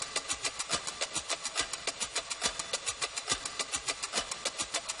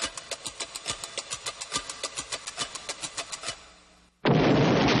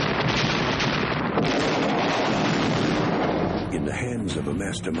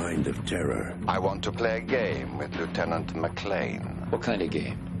mastermind of terror. I want to play a game with Lieutenant McClane. What kind of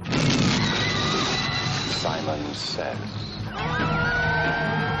game? Simon Says.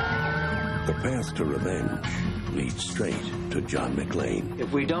 The path to revenge leads straight to John McClane.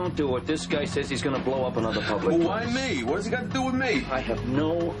 If we don't do it, this guy says he's going to blow up another public Well, why place. me? What does he got to do with me? I have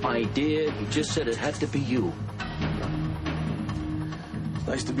no idea. He just said it had to be you. It's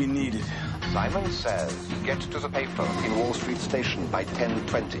nice to be needed. Simon Says, get to the payphone in Wall Street Station by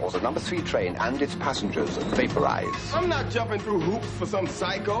 10:20, or the number 3 train and its passengers vaporize. I'm not jumping through hoops for some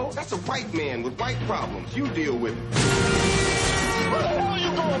psycho. That's a white man with white problems. You deal with it. Where the hell are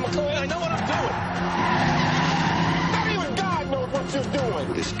you going, McClane? I know what I'm doing. Not even God knows what you're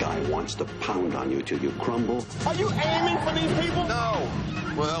doing. This guy wants to pound on you till you crumble. Are you aiming for these people? No.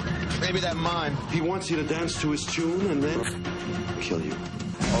 Well, maybe that mime. He wants you to dance to his tune and then kill you.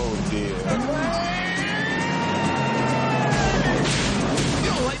 Oh, dear. You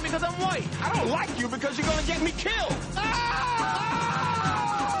don't like me because I'm white. I don't like you because you're going to get me killed.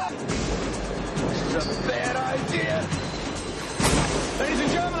 This is a bad idea. Ladies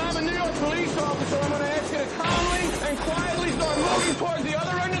and gentlemen, I'm a New York police officer. I'm going to ask you to calmly and quietly start moving towards the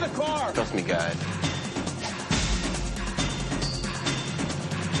other end of the car. Trust me, guide.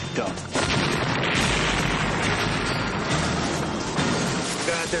 Duck.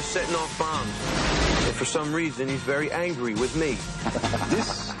 Guy out there setting off bombs. And for some reason, he's very angry with me.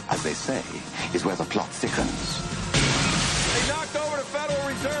 This, as they say, is where the plot thickens. They knocked over the Federal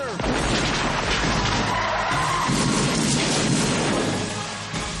Reserve.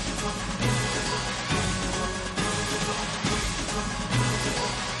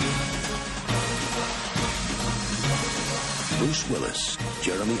 Bruce Willis,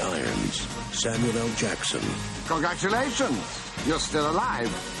 Jeremy Irons, Samuel L. Jackson. Congratulations. You're still alive.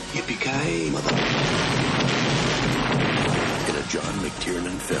 Yippee-ki-yay, mother... In a John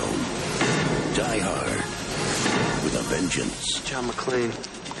McTiernan film. Die Hard with a Vengeance. John McClane,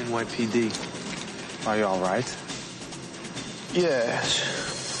 NYPD. Are you all right?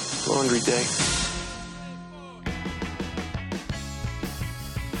 Yes. Laundry day.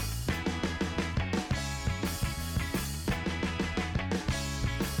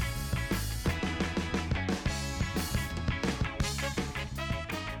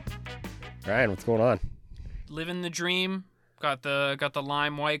 Ryan, what's going on? Living the dream. Got the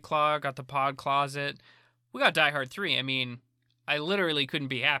lime White Claw. Got the Pod Closet. We got Die Hard 3. I mean, I literally couldn't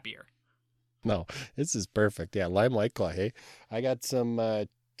be happier. No, this is perfect. Yeah, lime White Claw, hey? I got some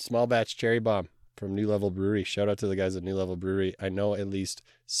small batch cherry bomb from New Level Brewery. Shout out to the guys at New Level Brewery. I know at least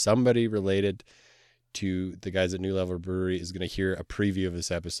somebody related to the guys at New Level Brewery is going to hear a preview of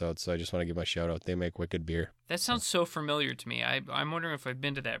this episode, so I just want to give my shout out. They make wicked beer. That sounds so familiar to me. I'm wondering if I've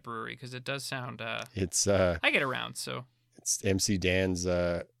been to that brewery because it does sound. It's I get around, so. It's MC Dan's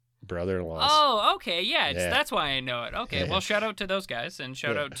brother-in-law. Oh, okay, yeah, Yeah. That's why I know it. Okay, Yeah. well, shout out to those guys and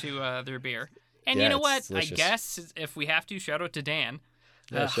shout out to their beer. And you know it's what? delicious. I guess if we have to, shout out to Dan.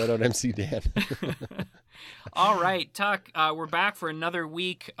 Yeah, shout out MC Dan. All right, Tuck. We're back for another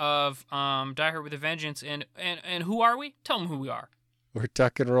week of Die Hard with a Vengeance, and who are we? Tell them who we are. We're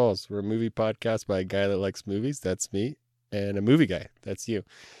Tuck and Rolls. We're a movie podcast by a guy that likes movies. That's me. And a movie guy. That's you.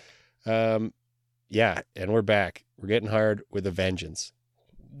 Yeah, and we're back. We're getting hard with a vengeance.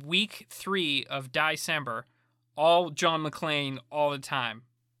 Week 3 of December, all John McClane all the time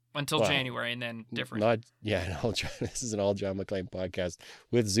until Wow. January, and then different. This is an all John McClane podcast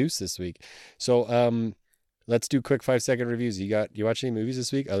with Zeus this week. So let's do quick 5-second reviews. You watch any movies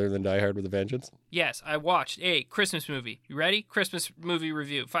this week other than Die Hard with a Vengeance? Yes, I watched a Christmas movie. You ready? Christmas movie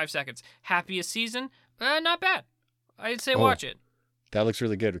review. 5 seconds. Happiest season? Not bad. I'd say watch it. That looks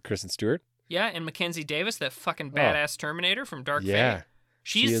really good with Kristen Stewart. Yeah, and Mackenzie Davis, that fucking badass Terminator from Dark Yeah. Fate.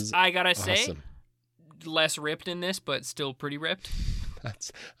 She's, I gotta say, awesome. less ripped in this, but still pretty ripped.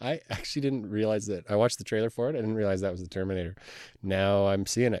 I actually didn't realize that. I watched the trailer for it. I didn't realize that was the Terminator. Now I'm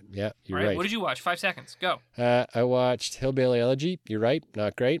seeing it. Yeah, you're right. What did you watch? 5 seconds. Go. I watched Hillbilly Elegy. You're right.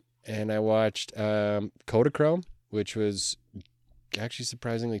 Not great. And I watched Kodachrome, which was actually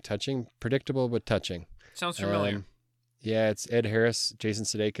surprisingly touching. Predictable, but touching. Sounds familiar. Yeah, it's Ed Harris, Jason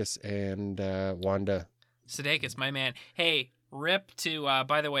Sudeikis, and Wanda. Sudeikis, my man. Hey, rip to,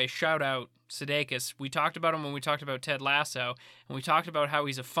 by the way, shout out Sudeikis. We talked about him when we talked about Ted Lasso, and we talked about how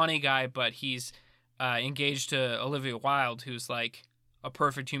he's a funny guy, but he's engaged to Olivia Wilde, who's like a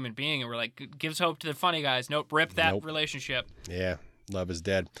perfect human being, and we're like, gives hope to the funny guys. Nope, rip that relationship. Yeah, love is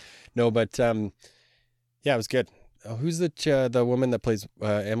dead. No, but yeah, it was good. Oh, who's the woman that plays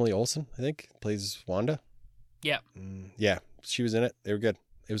Emily Olsen? I think plays Wanda. Yeah. Yeah, she was in it. They were good.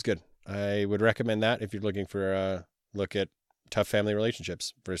 It was good. I would recommend that if you're looking for a look at tough family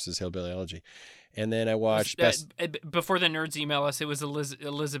relationships versus Hillbilly Elegy. And then I watched Before the nerds email us, it was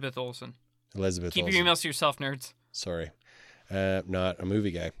Elizabeth Olsen. Elizabeth Keep Olsen. your emails to yourself, nerds. Sorry. Not a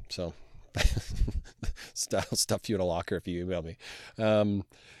movie guy, so I'll stuff you in a locker if you email me.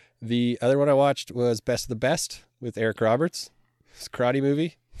 The other one I watched was Best of the Best with Eric Roberts. It's a karate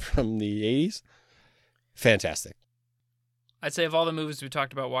movie from the 80s. Fantastic. I'd say of all the movies we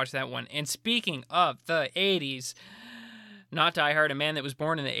talked about, watch that one. And speaking of the 80s, not Die Hard, a man that was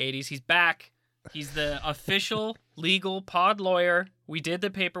born in the 80s, he's back. He's the official legal pod lawyer. We did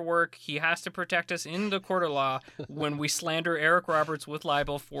the paperwork. He has to protect us in the court of law when we slander Eric Roberts with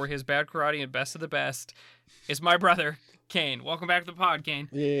libel for his bad karate and Best of the Best. It's my brother, Kane. Welcome back to the pod, Kane.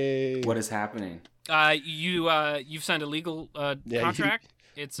 Yay. What is happening? You've signed a legal contract.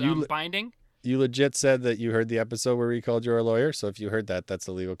 It's binding. You legit said that you heard the episode where we called you our lawyer, so if you heard that, that's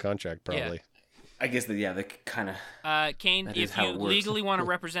a legal contract, probably. Yeah. I guess they kind of... Kane, if you legally want to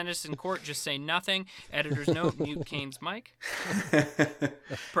represent us in court, just say nothing. Editor's note, mute Kane's mic.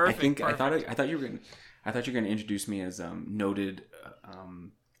 Perfect. I thought you were going to introduce me as noted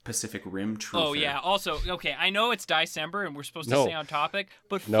Pacific Rim truther. Oh, yeah. Also, okay, I know it's December and we're supposed to stay on topic,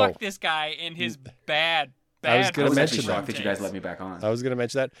 but fuck this guy and his bad I was going to mention that you guys let me back on. I was going to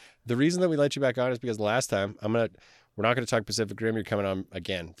mention that. The reason that we let you back on is because last time, we're not going to talk Pacific Rim. You're coming on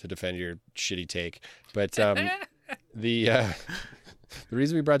again to defend your shitty take. But the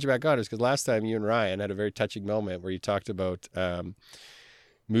reason we brought you back on is because last time you and Ryan had a very touching moment where you talked about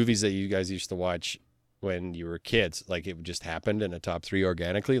movies that you guys used to watch when you were kids. Like it just happened in a top 3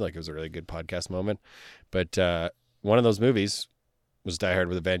 organically. Like it was a really good podcast moment. But one of those movies was Die Hard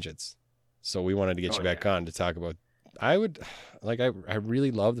with a Vengeance. So we wanted to get you back on to talk about. I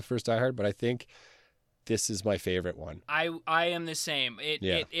really love the first Die Hard, but I think this is my favorite one. I am the same.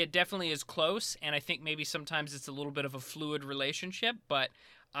 It definitely is close, and I think maybe sometimes it's a little bit of a fluid relationship, but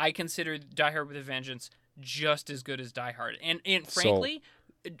I consider Die Hard with a Vengeance just as good as Die Hard. And frankly,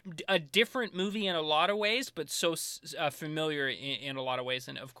 a different movie in a lot of ways, but so familiar in a lot of ways.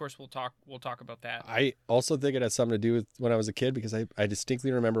 And of course, we'll talk about that. I also think it has something to do with when I was a kid because I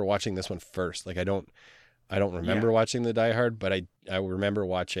distinctly remember watching this one first. Like I don't remember watching the Die Hard, but I remember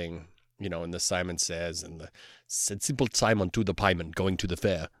watching, in the Simon Says and the Simple Simon to the Pieman going to the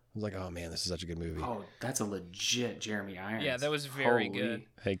fair. I was like, oh man, this is such a good movie. Oh, that's a legit Jeremy Irons. Yeah, that was very good.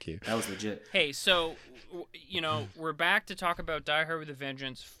 Thank you. That was legit. Hey, so, we're back to talk about Die Hard with a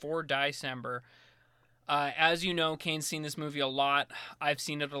Vengeance for December. As you know, Kane's seen this movie a lot. I've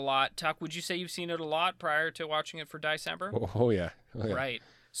seen it a lot. Tuck, would you say you've seen it a lot prior to watching it for December? Oh yeah. Right.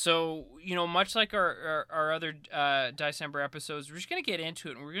 So, much like our other December episodes, we're just going to get into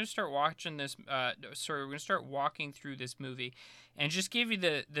it, and we're going to start watching this. We're going to start walking through this movie, and just give you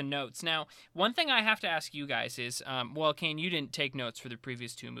the notes. Now, one thing I have to ask you guys is, Kane, you didn't take notes for the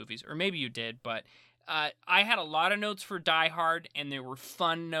previous 2 movies, or maybe you did, but I had a lot of notes for Die Hard, and they were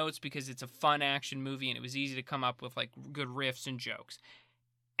fun notes because it's a fun action movie, and it was easy to come up with like good riffs and jokes.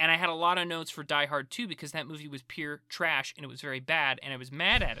 And I had a lot of notes for Die Hard 2 because that movie was pure trash and it was very bad and I was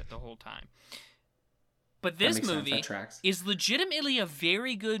mad at it the whole time. But this movie is legitimately a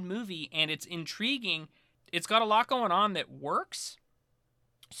very good movie and it's intriguing. It's got a lot going on that works.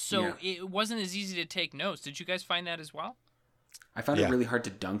 So it wasn't as easy to take notes. Did you guys find that as well? I found it really hard to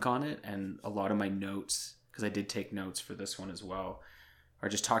dunk on it, and a lot of my notes, because I did take notes for this one as well, are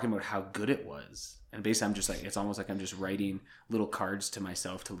just talking about how good it was. And basically, I'm just like, it's almost like I'm just writing little cards to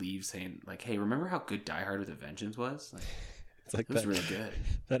myself to leave saying, like, hey, remember how good Die Hard with a Vengeance was? Like, it's like it was really good.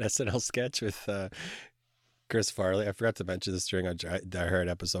 That SNL sketch with Chris Farley. I forgot to mention this during our Die Hard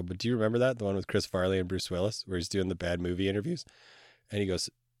episode, but do you remember that? The one with Chris Farley and Bruce Willis, where he's doing the bad movie interviews? And he goes,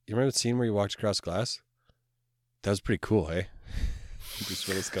 you remember the scene where he walked across glass? That was pretty cool, hey? Bruce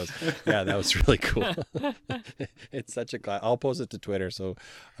Willis goes, yeah, that was really cool. It's such a class. I'll post it to Twitter so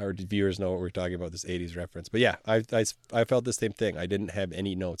our viewers know what we're talking about, this 80s reference. But yeah, I felt the same thing. I didn't have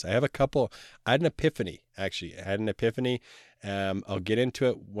any notes. I have a couple. I had an epiphany, actually. I'll get into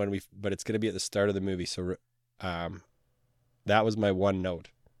it but it's going to be at the start of the movie. So that was my one note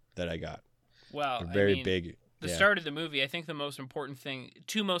that I got. Well, big. The start of the movie, I think two most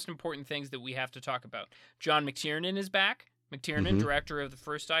important things that we have to talk about. John McTiernan is back. McTiernan, director of the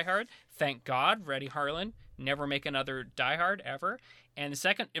first Die Hard. Thank God, Reddy Harlan. Never make another Die Hard, ever. And the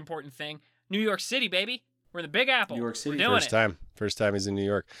second important thing, New York City, baby. We're in the Big Apple. New York City. We're doing it. First time he's in New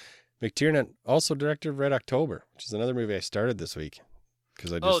York. McTiernan, also director of Red October, which is another movie I started this week.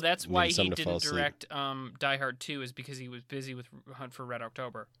 That's why he didn't direct Die Hard 2, is because he was busy with Hunt for Red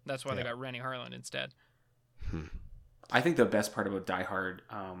October. That's why they got Rennie Harlan instead. I think the best part about Die Hard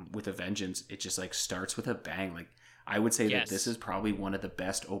with a Vengeance, it just like starts with a bang. Like, I would say Yes. that this is probably one of the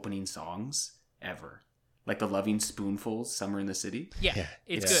best opening songs ever. Like the Loving Spoonfuls, Summer in the City. Yeah,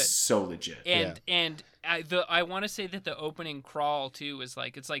 it's It's good. so legit. And I want to say that the opening crawl too is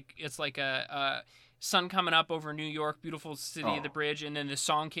like it's like a sun coming up over New York, beautiful city of the bridge, and then the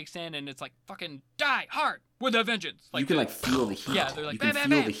song kicks in and it's like fucking die hard with a vengeance. Like you can like feel the heat. Yeah, they're like you can bam, feel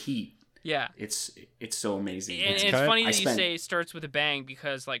bam, bam. the heat. Yeah. It's so amazing. And it's kinda- funny I that you spent- say it starts with a bang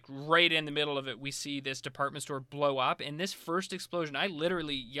because, like, right in the middle of it, we see this department store blow up. And this first explosion, I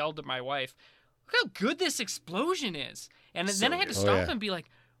literally yelled at my wife, look how good this explosion is. And So then I had to good. stop yeah. and be like,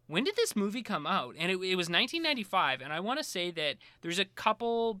 when did this movie come out? And it was 1995. And I want to say that there's a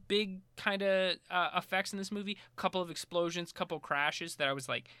couple big kind of effects in this movie, a couple of explosions, couple crashes that I was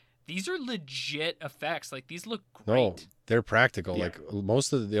like, these are legit effects. Like, these look great. No, they're practical. Yeah. Like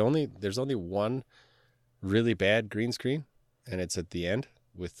most of there's only one really bad green screen, and it's at the end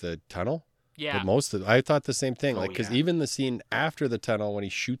with the tunnel. Yeah. But I thought the same thing. Oh, Like, because yeah. even the scene after the tunnel when he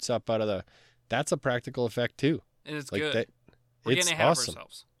shoots up out of that's a practical effect too. And it's Like good. that, We're it's getting ahead awesome. of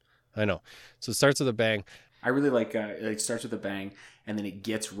ourselves. I know. So it starts with a bang. I really like it starts with a bang and then it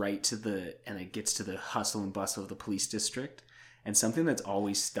gets to the hustle and bustle of the police district. And something that's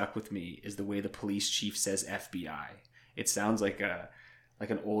always stuck with me is the way the police chief says FBI. It sounds like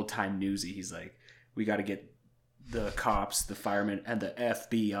an old time newsie. He's like, we got to get the cops, the firemen, and the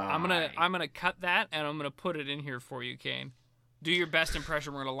FBI. I'm gonna cut that and I'm gonna put it in here for you, Kane. Do your best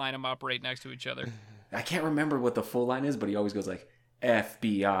impression. We're gonna line them up right next to each other. I can't remember what the full line is, but he always goes like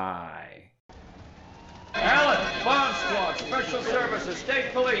FBI. Allen, Bomb Squad, Special Services,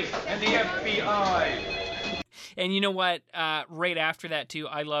 State Police, and the FBI. And you know what? Right after that too,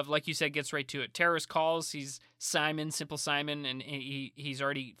 I love, like you said, gets right to it. Terrorist calls. He's Simon, Simple Simon, and he's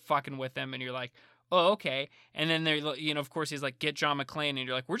already fucking with them. And you're like, oh, okay. And then they're, of course, he's like, get John McClane, and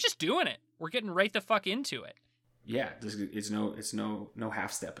you're like, we're just doing it. We're getting right the fuck into it. Yeah, it's no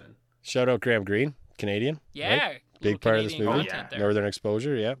half stepping. Shout out Graham Greene, Canadian. Yeah, right? Big part of this Canadian movie. content there. Northern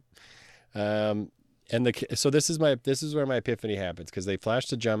Exposure. Yeah. And so this is where my epiphany happens, because they flash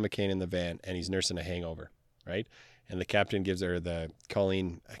to John McClane in the van and he's nursing a hangover, right? And the captain gives her the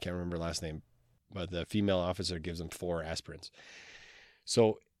Colleen, I can't remember her last name, but the female officer gives him 4 aspirins.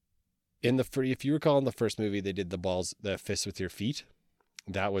 So if you recall in the first movie, they did the fist with your feet.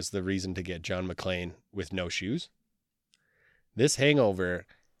 That was the reason to get John McClane with no shoes. This hangover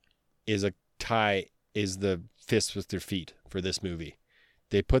is the fist with their feet for this movie.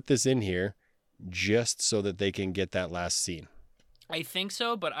 They put this in here just so that they can get that last scene. I think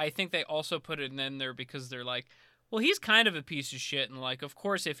so, but I think they also put it in there because they're like, well, he's kind of a piece of shit, and like, of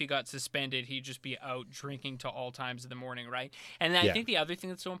course, if he got suspended, he'd just be out drinking till all times of the morning, right? And then I think the other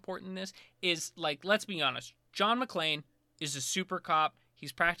thing that's so important in this is, like, let's be honest, John McClane is a super cop.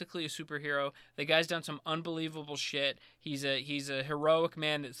 He's practically a superhero. The guy's done some unbelievable shit. He's a heroic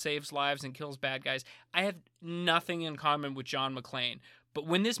man that saves lives and kills bad guys. I have nothing in common with John McClane. But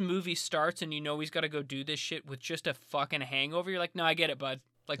when this movie starts and you know he's got to go do this shit with just a fucking hangover, you're like, no, I get it, bud.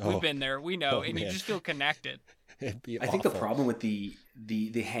 Like, we've been there. We know. And man. you just feel connected. It'd be I think the awful. problem with the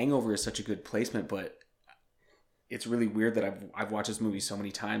Hangover is such a good placement, but it's really weird that I've watched this movie so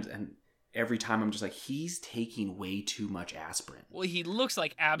many times, and every time I'm just like, he's taking way too much aspirin. Well, he looks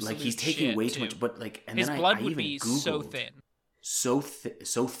like absolute Like he's taking shit, way too much, but like, and his then blood I would even be Googled, so thin.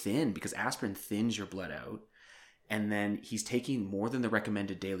 so thin because aspirin thins your blood out. And then he's taking more than the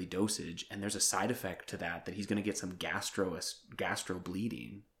recommended daily dosage, and there's a side effect to that he's going to get some gastro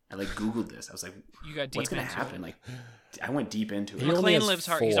bleeding. I like Googled this. I was like, You got deep what's going to into happen? it. Like, I went deep into it. He only McClane has lives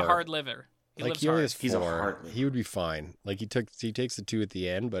hard. He's a 4. hard liver. He lives He only hard. has 4. He's a hard liver. He would be fine. Like he takes the 2 at the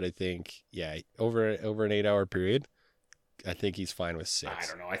end, but I think over an 8-hour period, I think he's fine with 6. I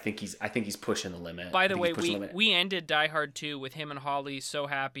don't know. I think he's pushing the limit. By the I think way, he's pushing the limit. we ended Die Hard 2 with him and Holly so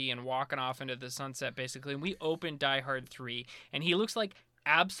happy and walking off into the sunset, basically. And we opened Die Hard 3, and he looks like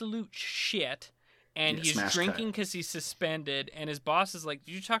absolute shit. And Yeah, he's smash drinking cut. because he's suspended. And his boss is like,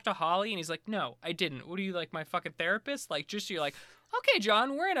 did you talk to Holly? And he's like, no, I didn't. What are you, like, my fucking therapist? Like, just you're like, okay,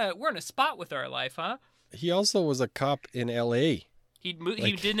 John, we're in a spot with our life, huh? He also was a cop in L.A. He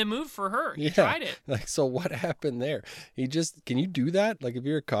Like- didn't move for her. He Yeah. tried it. Like, so what happened there? Can you do that? Like, if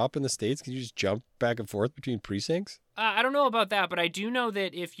you're a cop in the States, can you just jump back and forth between precincts? I don't know about that, but I do know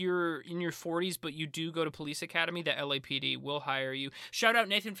that if you're in your 40s but you do go to police academy, the LAPD will hire you. Shout out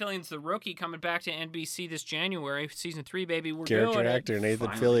Nathan Fillion's The Rookie coming back to NBC this January. Season 3, baby. We're Character doing actor it. Nathan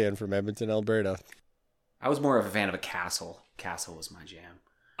Finally. Fillion from Edmonton, Alberta. I was more of a fan of a Castle. Castle was my jam.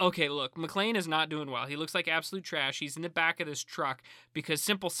 Okay, look, McClane is not doing well. He looks like absolute trash. He's in the back of this truck because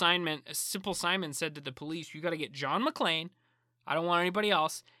Simple Simon said to the police, you got to get John McClane. I don't want anybody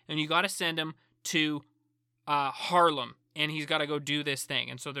else. And you got to send him to Harlem, and he's got to go do this thing.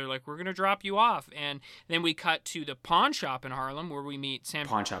 And so they're like, we're going to drop you off. And then we cut to the pawn shop in Harlem where we meet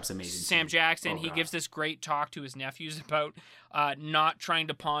Pawn shop's amazing. Sam Jackson. Oh, he God. gives this great talk to his nephews about not trying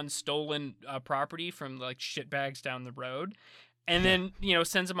to pawn stolen property from like shitbags down the road. And then,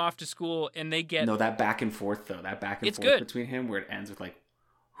 sends them off to school, and they get... No, that back and forth, though. That back and It's forth good. between him where it ends with, like,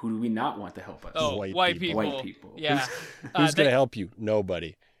 who do we not want to help us? Oh, white people. White people. Yeah. Who's going to help you?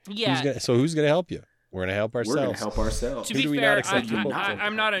 Nobody. Yeah. Who's going to help you? We're going to help We're ourselves. going to help ourselves. To Who be do we fair, not accept you vote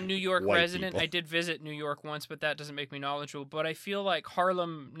I'm not a New York White resident. people. I did visit New York once, but that doesn't make me knowledgeable. But I feel like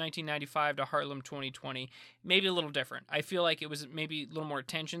Harlem 1995 to Harlem 2020, maybe a little different. I feel like it was maybe a little more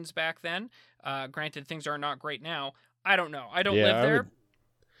tensions back then. Granted, things are not great now. I don't know. I don't live there.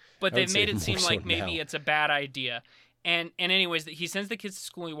 But I would they've say made it more seem so like maybe now. it's a bad idea. And anyways, he sends the kids to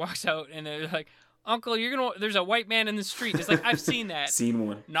school. He walks out, and they're like, "Uncle, there's a white man in the street." It's like, I've seen that. Seen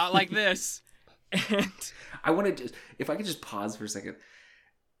one. Not like this. And I want to if I could just pause for a second.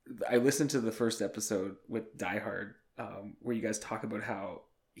 I listened to the first episode with Die Hard, where you guys talk about how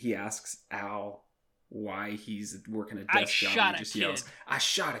he asks Al why he's working a desk job. shot He a just kid. yells, "I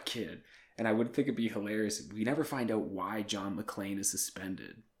shot a kid." And I would think it'd be hilarious. We never find out why John McClane is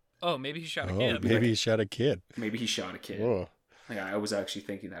suspended. oh, maybe he shot a Oh, kid. maybe he shot a kid. Maybe he shot a kid. Oh. Like, I was actually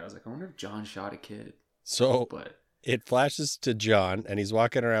thinking that. I was like, I wonder if John shot a kid. So But it flashes to John, and he's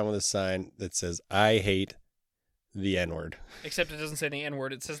walking around with a sign that says, "I hate the N-word." Except it doesn't say the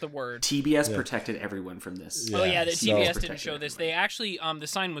N-word. It says the word. TBS protected everyone from this. Yeah. Oh yeah, the so- TBS didn't Protected show this. everyone. They actually, the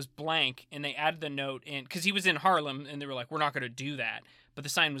sign was blank, and they added the note in because he was in Harlem, and they were like, "We're not going to do that," but the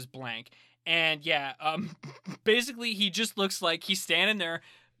sign was blank. And yeah, basically, he just looks like he's standing there,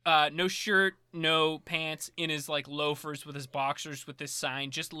 no shirt, no pants, in his like loafers with his boxers, with this sign,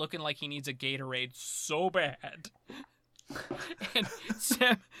 just looking like he needs a Gatorade so bad. And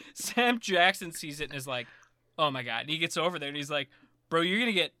Sam Jackson sees it and is like, "Oh my god!" And he gets over there and he's like, "Bro, you're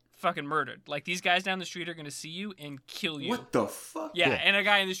gonna get fucking murdered. Like these guys down the street are gonna see you and kill you." What the fuck? Yeah, and a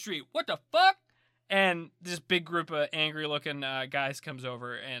guy in the street, "What the fuck?" And this big group of angry-looking guys comes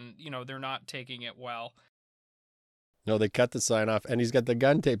over, and they're not taking it well. No, they cut the sign off, and he's got the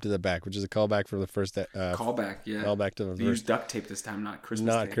gun taped to the back, which is a callback from the first Callback, yeah. callback to the They first. used duct tape this time, not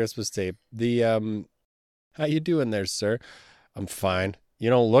Christmas Not tape. Christmas tape. The how you doing there, sir? I'm fine. You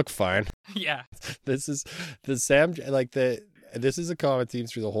don't look fine. Yeah, This is the Sam like the this is a common theme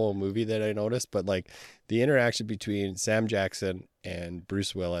through the whole movie that I noticed, but like the interaction between Sam Jackson and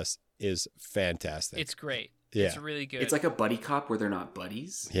Bruce Willis is fantastic. it's great. Yeah. It's really good. It's like a buddy cop where they're not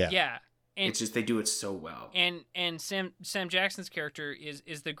buddies. yeah. yeah, and It's just they do it so well. and Sam Jackson's character is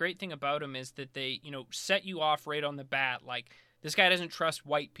the great thing about him is that they set you off right on the bat. Like this guy doesn't trust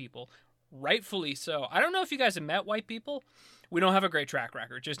white people, rightfully so. I don't know if you guys have met white people. We don't have a great track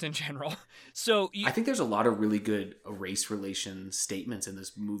record, just in general. So I think there's a lot of really good race relation statements in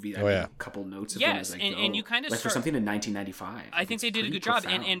this movie. I Oh, made yeah. a couple notes of them Yes, as I and- go. and you kinda like for start- something in 1995. I think it's they did a pretty good job.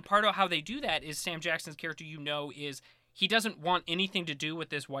 profound. And part of how they do that is Sam Jackson's character, is he doesn't want anything to do with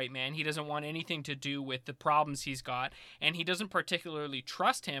this white man. He doesn't want anything to do with the problems he's got. And he doesn't particularly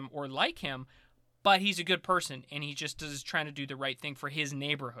trust him or like him, but he's a good person. And he just is trying to do the right thing for his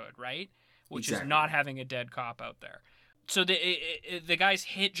neighborhood, right? Which is Exactly. not having a dead cop out there. So the guys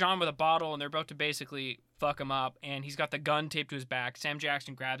hit John with a bottle, and they're about to basically fuck him up. And he's got the gun taped to his back. Sam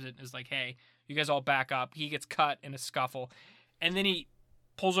Jackson grabs it and is like, "Hey, you guys all back up." He gets cut in a scuffle. And then he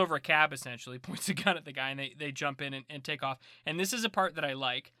pulls over a cab, essentially, points a gun at the guy, and they jump in and take off. And this is a part that I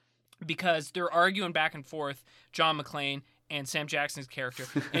like because they're arguing back and forth, John McClane and Sam Jackson's character.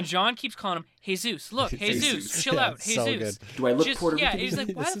 And John keeps calling him, Jesus, look, Jesus, Jesus. chill Yeah, out, it's so Jesus. good. Do I look Just- Puerto yeah, Rican? he's like,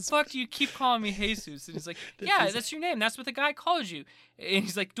 why This the is- fuck do you keep calling me Jesus? And he's like, yeah, that's your name. That's what the guy calls you. And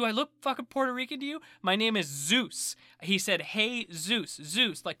he's like, do I look fucking Puerto Rican to you? My name is Zeus. He said, hey,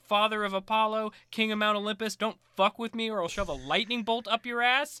 Zeus, like father of Apollo, king of Mount Olympus. Don't fuck with me or I'll shove a lightning bolt up your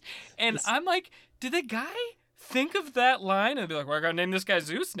ass. And I'm like, did the guy think of that line and be like, well, I gotta name this guy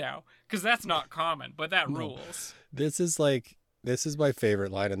Zeus now? Because that's not common, but that rules. This is my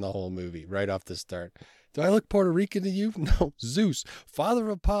favorite line in the whole movie, right off the start. Do I look Puerto Rican to you? No, Zeus, father of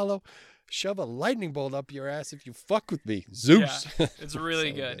Apollo, shove a lightning bolt up your ass if you fuck with me. Zeus. Yeah, it's really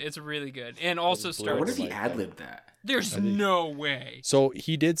So good. good. It's really good. And also It I blows wonder starts, if he like ad-libbed that. there's no way. So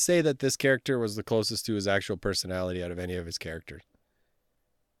he did say that this character was the closest to his actual personality out of any of his characters.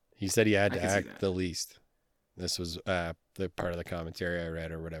 He said he had I to can see act that. the least. This was the part of the commentary I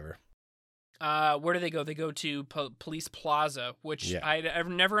read or whatever. Where do they go? They go to Police Plaza, which Yeah. I've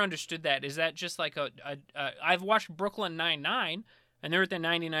never understood that. Is that just like I've watched Brooklyn Nine-Nine, and they're at the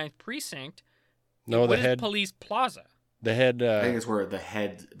 99th precinct. No, What the is head, Police Plaza? the head. I think it's where the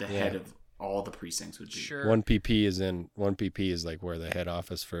head Yeah. of all the precincts would be. Sure. 1PP is like where the head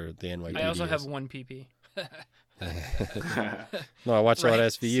office for the NYPD I also is. have 1 PP. No, I watch a lot Right.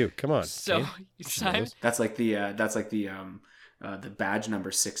 of SVU. Come on. So Kane. Simon, That's like the badge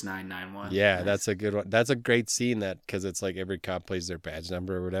number 6991. Yeah, Nice. that's a good one. That's a great scene because it's like every cop plays their badge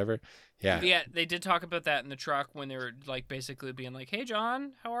number or whatever. Yeah. yeah, they did talk about that in the truck when they were like basically being like, "Hey,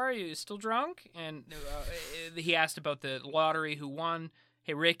 John, how are you? Still drunk?" And he asked about the lottery, who won.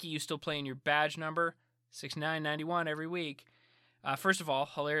 Hey, Ricky, you still playing your badge number 6991 every week? First of all,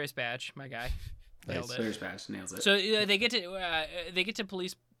 hilarious badge, my guy. Nailed Nice. it. Player's badge nails it. So they get to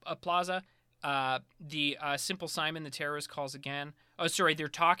police plaza. The Simple Simon, the terrorist, calls again. Oh, sorry, they're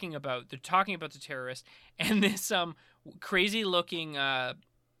talking about the terrorist, and this crazy looking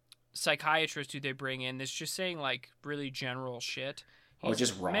psychiatrist who they bring in that's just saying like really general shit. Oh,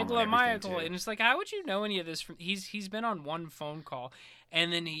 just wrong on everything, megalomaniacal, too. and it's like, how would you know any of this? He's been on one phone call,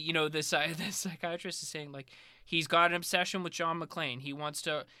 and then this psychiatrist is saying like he's got an obsession with John McClane. He wants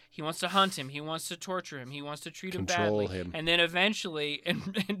to hunt him. He wants to torture him. He wants to treat him Control badly. him. And then eventually,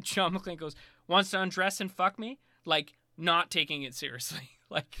 and John McClane goes, wants to undress and fuck me, like not taking it seriously.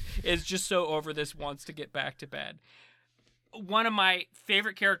 Like is just so over this, wants to get back to bed. One of my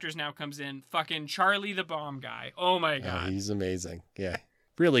favorite characters now comes in, fucking Charlie the Bomb Guy. Oh my god. He's amazing. Yeah.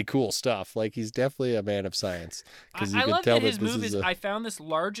 Really cool stuff. Like he's definitely a man of science. Because you I can love tell that his this move is is I found this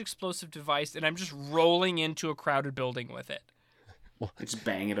large explosive device and I'm just rolling into a crowded building with it. It's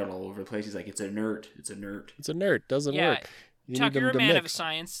banging it all over the place. He's like, it's inert. It's inert. It's inert. Doesn't Yeah. work. You Tuck, need them you're a to man of mix.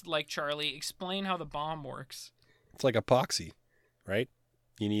 science like Charlie. Explain how the bomb works. It's like epoxy, right?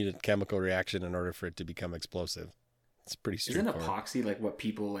 You need a chemical reaction in order for it to become explosive. It's pretty Isn't straightforward. epoxy like what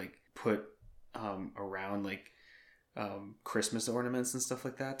people like put around like Christmas ornaments and stuff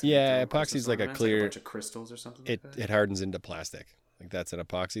like that? to Yeah, make their own epoxy's Christmas like a ornaments, clear- a bunch of crystals or something. It like that? it hardens into plastic. Like that's an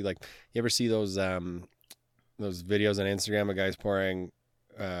epoxy. Like you ever see those videos on Instagram of guys pouring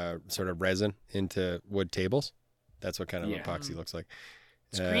sort of resin into wood tables? That's what kind of Yeah. epoxy looks like.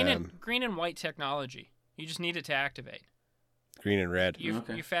 It's green and white technology. You just need it to activate. Green and red. Your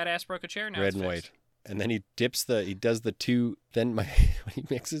fat ass broke a chair now. Red it's and fixed. white. And then he does the two, then when he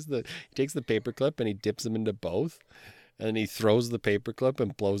takes the paper clip and he dips them into both, and then he throws the paper clip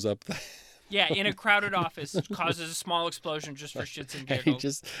and blows up the, Yeah, in a crowded office, causes a small explosion just for shits and and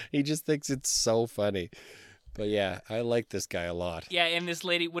giggles. he just thinks it's so funny. But yeah, I like this guy a lot. Yeah, and this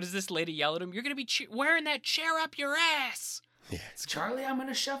lady, what does this lady yell at him? You're going to be wearing that chair up your ass. Yeah, Charlie, I'm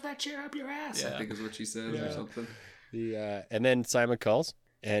gonna shove that chair up your ass. I think is what she says or something. and then Simon calls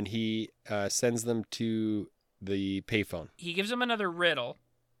and he sends them to the payphone. He gives him another riddle,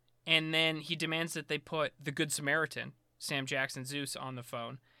 and then he demands that they put the Good Samaritan, Sam Jackson Zeus, on the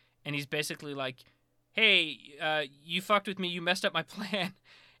phone. And he's basically like, hey, you fucked with me, you messed up my plan.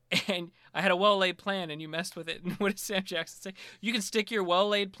 And I had a well-laid plan, and you messed with it. And what does Sam Jackson say? You can stick your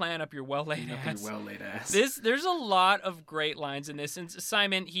well-laid plan up your well-laid ass. Your well-laid ass. There's a lot of great lines in this. And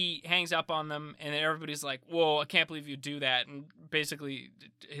Simon, he hangs up on them, and then everybody's like, whoa, I can't believe you do that. And basically,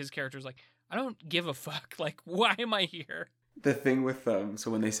 his character's like, I don't give a fuck. Like, why am I here? The thing with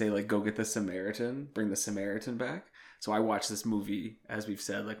so when they say like go get the Samaritan, bring the Samaritan back. So I watched this movie, as we've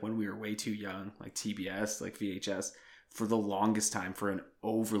said, like when we were way too young, like TBS, like VHS. For the longest time, for an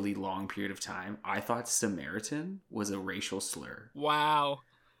overly long period of time, I thought Samaritan was a racial slur. Wow.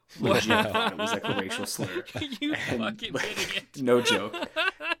 Legit thought it was like a racial slur. You And, fucking like, idiot. No joke.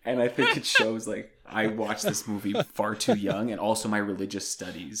 And I think it shows like I watched this movie far too young, and also my religious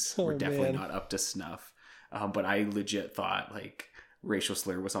studies were definitely not up to snuff. But I legit thought like racial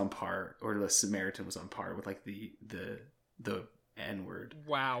slur was on par, or the Samaritan was on par with like the N-word.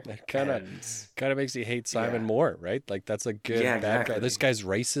 Wow. That kind of makes you hate Simon more, right? Like that's a good Yeah, bad guy. exactly. This guy's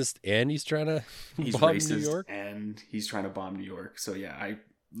racist and he's trying to He's bomb racist New York. and he's trying to bomb New York. So yeah,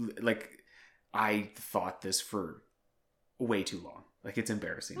 I thought this for way too long. Like it's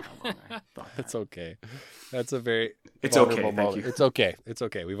embarrassing how long I thought that. It's okay. That's a very It's vulnerable okay, thank moment. you. It's okay. It's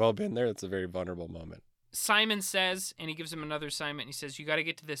okay. We've all been there. It's a very vulnerable moment. Simon says, and he gives him another assignment. He says, you got to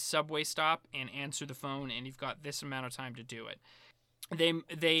get to this subway stop and answer the phone, and you've got this amount of time to do it.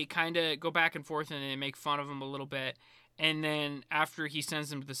 They kind of go back and forth, and they make fun of him a little bit. And then after he sends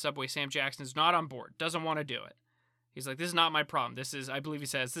them to the subway, Sam Jackson is not on board, doesn't want to do it. He's like, this is not my problem. This is, I believe he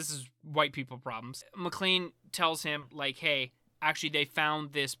says, this is white people problems. McClane tells him, like, hey, actually, they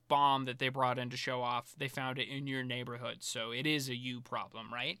found this bomb that they brought in to show off. They found it in your neighborhood, so it is a you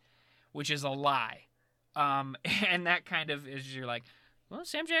problem, right? Which is a lie. And that kind of is, you're like, well,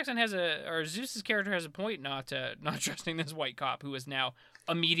 Sam Jackson or Zeus's character has a point not trusting this white cop who has now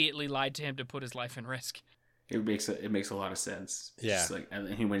immediately lied to him to put his life in risk. It makes a lot of sense. Yeah. Just like, and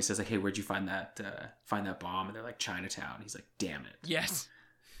when he says like, "Hey, where'd you find that bomb?" and they're like, "Chinatown." He's like, "Damn it." Yes.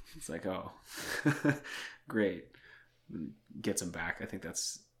 It's like, oh, great. Gets him back. I think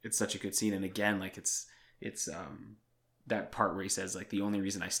it's such a good scene. And again, like it's that part where he says like, the only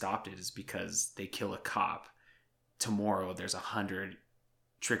reason I stopped it is because they kill a cop. Tomorrow there's 100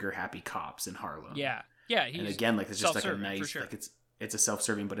 trigger happy cops in Harlem. Yeah. And again, like it's just like a self-serving, for nice, sure. like it's a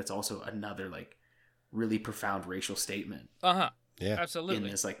self-serving, but it's also another like really profound racial statement. Yeah. Absolutely. In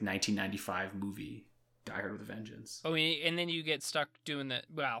this like 1995 movie, Die Hard with a Vengeance. Oh, and then you get stuck doing the,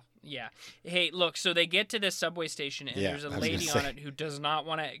 well, yeah. Hey, look, so they get to this subway station, and there's a lady on it who does not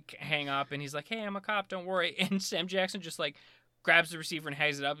want to hang up, and he's like, "Hey, I'm a cop, don't worry." And Sam Jackson just, like, grabs the receiver and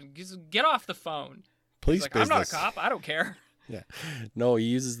hangs it up and goes, "Get off the phone." Police like, business. I'm not a cop, I don't care. Yeah. No, he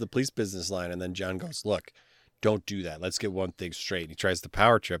uses the police business line, and then John goes, "Look, don't do that. Let's get one thing straight." He tries to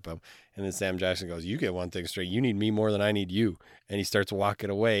power trip him, and then Sam Jackson goes, "You get one thing straight. You need me more than I need you." And he starts walking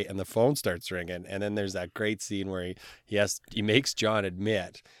away, and the phone starts ringing. And then there's that great scene where he makes John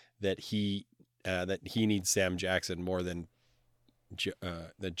admit that he needs Sam Jackson more than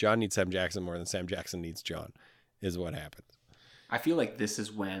that John needs Sam Jackson more than Sam Jackson needs John, is what happens. I feel like this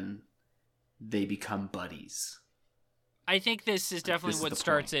is when they become buddies. I think this is definitely what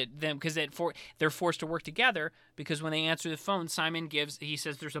starts it them because they're forced to work together because when they answer the phone, Simon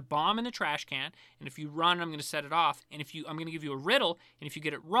says there's a bomb in the trash can, and if you run, I'm going to set it off, and I'm going to give you a riddle, and if you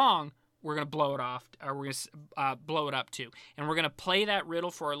get it wrong, we're going to blow it off, or we're going to blow it up too, and we're going to play that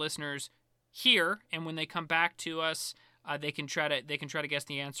riddle for our listeners here, and when they come back to us, they can try to guess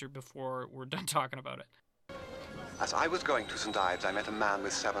the answer before we're done talking about it. As I was going to St. Ives, I met a man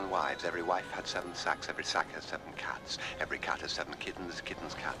with 7 wives. Every wife had 7 sacks. Every sack has 7 cats. Every cat has 7 kittens.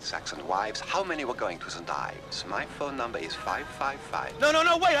 Kittens, cats, sacks, and wives. How many were going to St. Ives? My phone number is 555. No,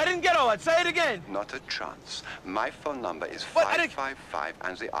 wait, I didn't get all that. Say it again. Not a chance. My phone number is 555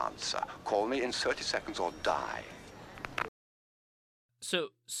 and the answer. Call me in 30 seconds or die. So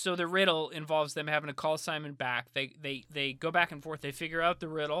the riddle involves them having to call Simon back. They go back and forth. They figure out the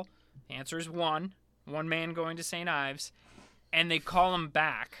riddle. The answer is one man going to St. Ives, and they call him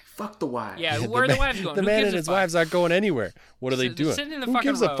back. Fuck the wives. Yeah, where are the wives going? The Who man gives and a his fuck? wives aren't going anywhere. What are they They're doing? sitting in the Who fucking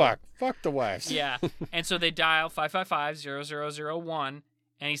gives a road. fuck? Fuck the wives. Yeah, and so they dial 555-0001,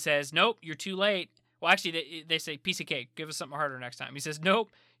 and he says, "Nope, you're too late." Well, actually, they say, "Piece of cake, give us something harder next time." He says,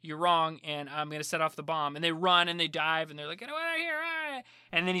 "Nope, you're wrong, and I'm going to set off the bomb." And they run and they dive, and they're like, "Get out of here!"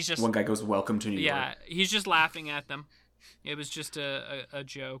 And then he's just... One guy goes, "Welcome to New York." Yeah, he's just laughing at them. It was just a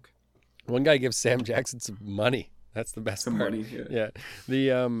joke. One guy gives Sam Jackson some money. That's the best Some part. money, Yeah.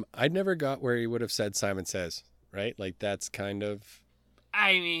 The I never got where he would have said Simon Says, right? Like that's kind of...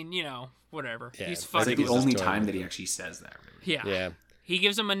 I mean, whatever. Yeah, He's I I fucking... think the only time that he actually says that. Really. Yeah. Yeah. He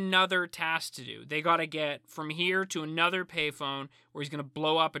gives them another task to do. They got to get from here to another payphone where he's going to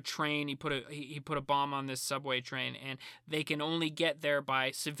blow up a train. He put a bomb on this subway train, and they can only get there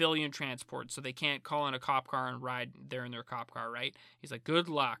by civilian transport, so they can't call in a cop car and ride there in their cop car, right? He's like, "Good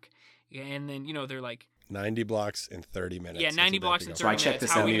luck." And then, they're like... 90 blocks in 30 minutes. Yeah, 90 blocks in 30 So I checked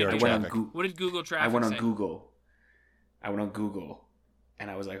this out. What did Google Traffic say? I went on Google.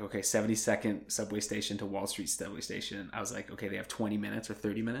 And I was like, okay, 72nd subway station to Wall Street subway station. I was like, okay, they have 20 minutes or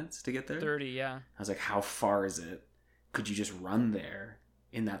 30 minutes to get there? 30, yeah. I was like, how far is it? Could you just run there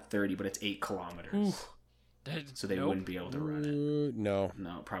in that 30, but it's 8 kilometers? Ooh. So they wouldn't be able to run it. No,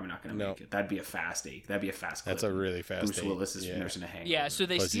 probably not going to make it. That'd be a fast 8. That'd be a fast clip. That's a really fast Bruce 8. Willis is nursing a hangover. Yeah, so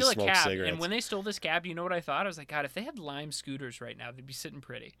they Plus he steal a smokes cab. cigarettes. And when they stole this cab, you know what I thought? I was like, God, if they had Lime scooters right now, they'd be sitting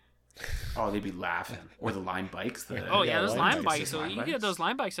pretty. Oh, they'd be laughing. Or the Lime bikes. Those Yeah, Lime Lime bikes. bikes. So you get those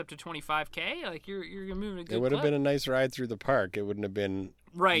Lime bikes up to 25K. Like you're moving a good it would have clip. been a nice ride through the park. It wouldn't have been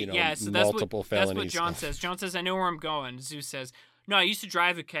Right, yeah. So that's multiple what felonies. John says. John says, "I know where I'm going." Zeus says, "No, I used to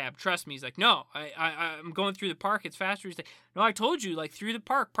drive a cab. Trust me." He's like, "No, I'm going through the park. It's faster." He's like, "No, I told you, like through the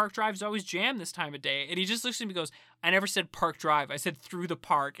park. Park Drive's always jammed this time of day." And he just looks at me and goes, "I never said Park Drive. I said through the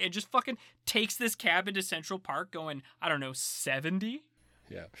park." And just fucking takes this cab into Central Park going, I don't know, 70?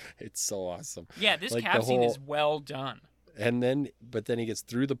 Yeah, it's so awesome. Yeah, this Like, cab the scene whole- is well done. But then he gets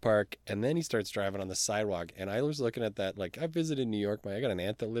through the park, and then he starts driving on the sidewalk. And I was looking at that, like, I visited New York. I got an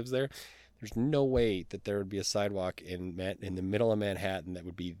aunt that lives there. There's no way that there would be a sidewalk in the middle of Manhattan that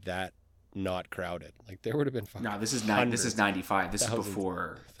would be that not crowded. Like, there would have been fucking No, this is hundreds, 95. This thousands, is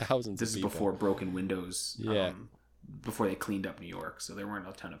before thousands. This of is people. before broken windows. Yeah. Before they cleaned up New York, so there weren't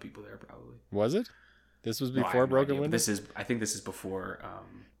a ton of people there probably. Was it? This was No, I before have no broken idea, but windows. I think this is before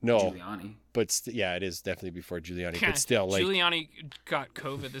No. Giuliani. But yeah, it is definitely before Giuliani. But still, like, Giuliani got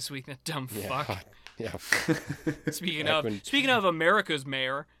COVID this week. That dumb fuck. yeah. Speaking Back of when- speaking of America's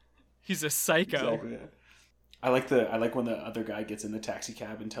mayor, he's a psycho. Exactly. I like when the other guy gets in the taxi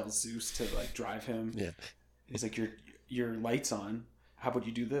cab and tells Zeus to like drive him. Yeah. He's like, your light's on. How about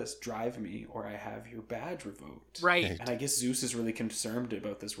you do this? Drive me, or I have your badge revoked. Right. And I guess Zeus is really concerned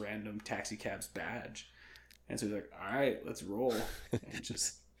about this random taxi cab's badge, and so he's like, "All right, let's roll." And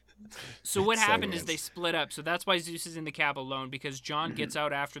just. So what happened is they split up. So that's why Zeus is in the cab alone, because John gets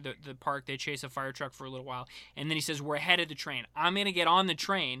out after the park. They chase a fire truck for a little while, and then he says, "We're ahead of the train. I'm gonna get on the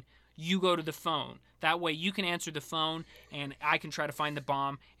train. You go to the phone. That way you can answer the phone, and I can try to find the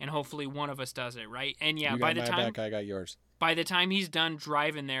bomb, and hopefully one of us does it, right?" And yeah, You by got the my time back, I got yours. by the time he's done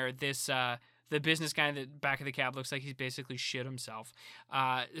driving there, this the business guy in the back of the cab looks like he's basically shit himself.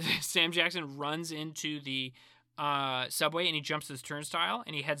 Sam Jackson runs into the subway, and he jumps this turnstile,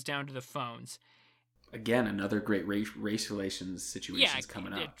 and he heads down to the phones. Again, another great race relations situations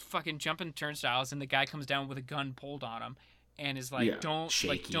coming up. Fucking jumping turnstiles, and the guy comes down with a gun pulled on him, and is like, don't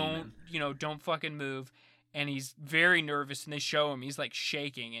fucking move. And he's very nervous, and they show him he's like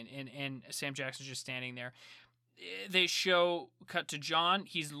shaking, and Sam Jackson's just standing there. They cut to John.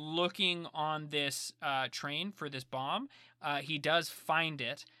 He's looking on this train for this bomb. He does find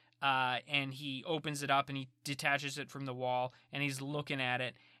it, and he opens it up, and he detaches it from the wall, and he's looking at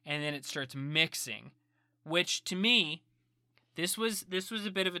it, and then it starts mixing, which to me, this was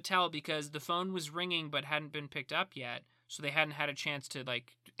a bit of a tell, because the phone was ringing but hadn't been picked up yet, so they hadn't had a chance to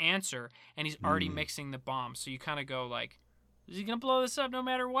like answer, and he's already mixing the bomb. So you kind of go like, is he gonna blow this up no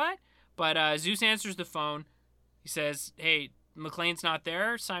matter what? But Zeus answers the phone. He says, "Hey, McClane's not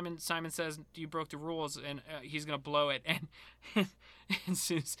there." Simon says, "You broke the rules," and he's gonna blow it. And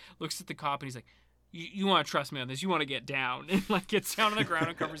Zeus looks at the cop, and he's like, "You want to trust me on this? You want to get down?" And like gets down on the ground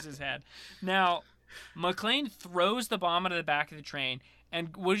and covers his head. Now, McClane throws the bomb out of the back of the train.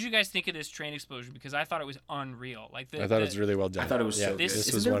 And what did you guys think of this train explosion? Because I thought it was unreal. Like I thought it was really well done. I thought it was so good.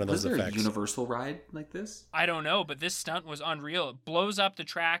 This was one of those effects. Was there a Universal ride like this? I don't know, but this stunt was unreal. It blows up the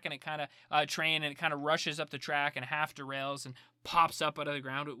track, and it kind of train, and it kind of rushes up the track and half derails and pops up out of the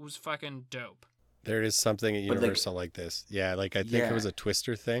ground. It was fucking dope. There is something at Universal like this. Yeah, like I think it was a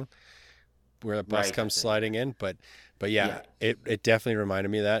Twister thing where a bus comes sliding in, but yeah, it definitely reminded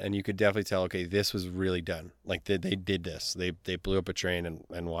me of that, and you could definitely tell, okay, this was really done. Like they did this. They blew up a train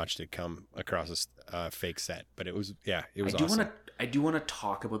and watched it come across a fake set. But it was awesome. I do want to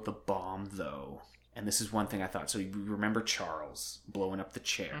talk about the bomb though. And this is one thing I thought. So you remember Charles blowing up the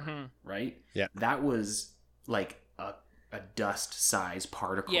chair, right? Yeah. That was like a dust-sized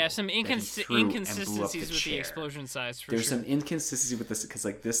particle. Yeah, some inconsistencies with the explosion size. There's some inconsistency with this, because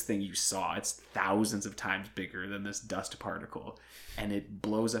like this thing you saw, it's thousands of times bigger than this dust particle, and it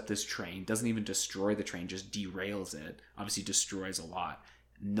blows up this train. Doesn't even destroy the train, just derails it. Obviously, destroys a lot.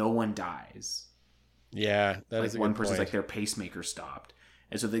 No one dies. Yeah, that like is a one good person's point. like their pacemaker stopped,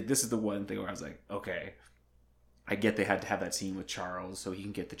 and so this is the one thing where I was like, okay, I get they had to have that scene with Charles so he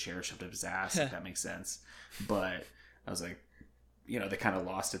can get the chair shoved up his ass. If that makes sense, but. I was like, they kind of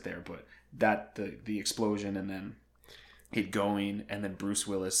lost it there, but the explosion and then it going and then Bruce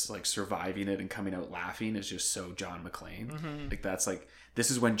Willis like surviving it and coming out laughing is just so John McClane. Like that's like, this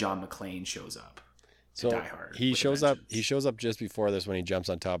is when John McClane shows up. So Die Hard he shows up just before this when he jumps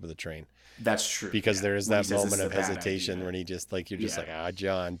on top of the train. That's true. Because there is that moment of bad hesitation idea. when he just like, you're just like,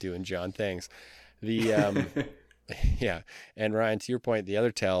 John doing John things. The yeah. And Ryan, to your point, the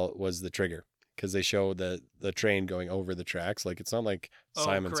other tell was the trigger. Because they show the train going over the tracks. Like, it's not like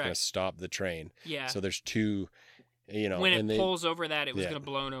Simon's going to stop the train. Yeah. So there's two, When it pulls over that, it was going to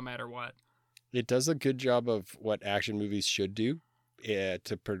blow no matter what. It does a good job of what action movies should do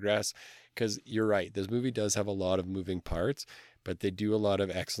to progress. Because you're right. This movie does have a lot of moving parts, but they do a lot of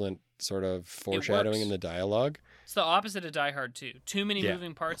excellent sort of foreshadowing in the dialogue. It's the opposite of Die Hard 2. Too many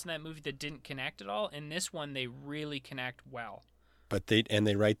moving parts in that movie that didn't connect at all. In this one, they really connect well. But they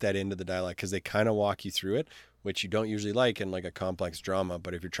write that into the dialogue because they kind of walk you through it, which you don't usually like in like a complex drama.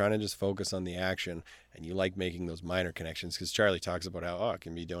 But if you're trying to just focus on the action and you like making those minor connections, because Charlie talks about how it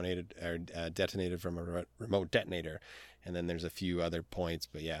can be donated or detonated from a remote detonator, and then there's a few other points.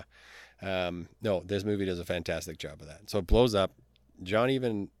 But yeah, no, this movie does a fantastic job of that. So it blows up. John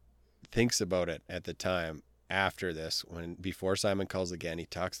even thinks about it at the time after this, before Simon calls again, he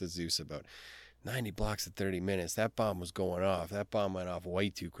talks to Zeus about 90 blocks at 30 minutes. That bomb was going off. That bomb went off way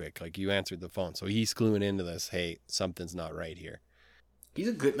too quick. Like, you answered the phone. So he's cluing into this. Hey, something's not right here. He's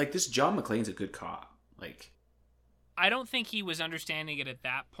a good, like, this John McClane's a good cop. Like, I don't think he was understanding it at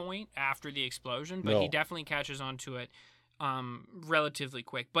that point after the explosion, but he definitely catches on to it relatively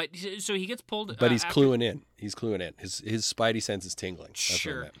quick. But so he gets pulled. But he's cluing in. He's cluing in. His spidey sense is tingling. That's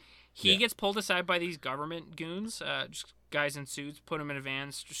sure. He gets pulled aside by these government goons, just guys in suits, put him in a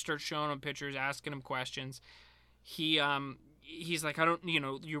van, start showing him pictures, asking him questions. he's like, I don't,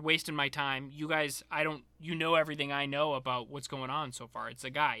 you're wasting my time. You guys, you know everything I know about what's going on so far. It's a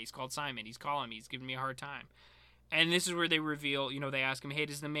guy. He's called Simon. He's calling me. He's giving me a hard time. And this is where they reveal, they ask him, hey,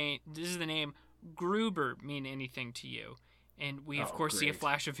 does the name Gruber mean anything to you? And we, of course, see a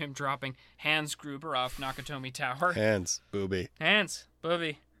flash of him dropping Hans Gruber off Nakatomi Tower. Hans, booby.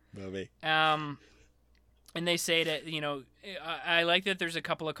 Booby. And they say that, I like that there's a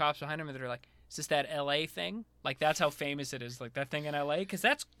couple of cops behind him that are like, is this that LA thing? Like, that's how famous it is, like that thing in LA? Because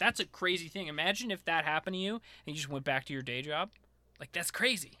that's a crazy thing. Imagine if that happened to you and you just went back to your day job. Like, that's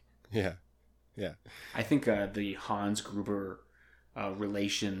crazy. Yeah. I think the Hans Gruber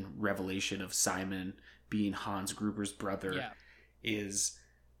revelation of Simon being Hans Gruber's brother is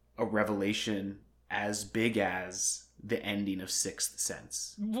a revelation as big as the ending of Sixth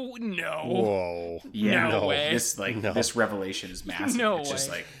Sense. No. Whoa. Yeah. No way. This revelation is massive. No it's way. just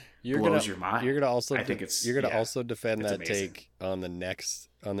like blows your mind. You're gonna also I think it's also defend that amazing. take on the next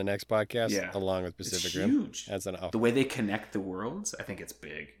podcast along with Pacific Rim. Huge. That's the way they connect the worlds. I think it's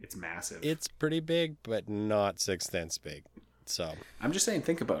big. It's massive. It's pretty big, but not Sixth Sense big. So I'm just saying,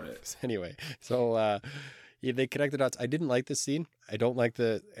 think about it. Anyway, so they connect the dots. I didn't like this scene. I don't like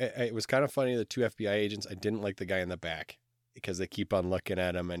it was kind of funny, the two FBI agents. I didn't like the guy in the back because they keep on looking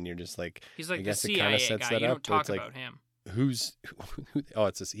at him, and you're just like, he's like I guess the it kind CIA of sets guy. that You up. don't talk but it's about him.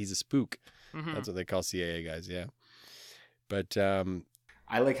 He's a spook. Mm-hmm. That's what they call CIA guys. Yeah. But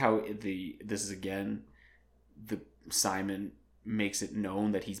I like how this is again, the Simon makes it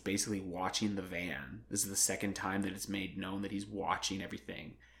known that he's basically watching the van. This is the second time that it's made known that he's watching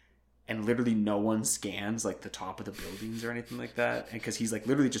everything. And literally no one scans like the top of the buildings or anything like that. And because he's like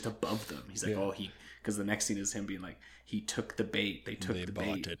literally just above them. He's like, because the next scene is him being like, he took the bait. They took the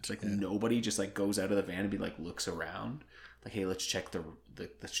bait. It's like nobody just like goes out of the van and be like, looks around. Like, hey, let's check the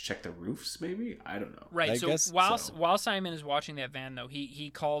roofs, maybe? I don't know. Right. So while Simon is watching that van, though,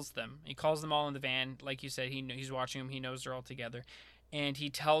 he calls them. He calls them all in the van. Like you said, he's watching them. He knows they're all together. And he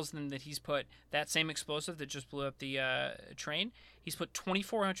tells them that he's put that same explosive that just blew up the train, he's put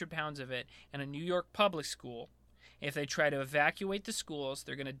 2,400 pounds of it in a New York public school. If they try to evacuate the schools,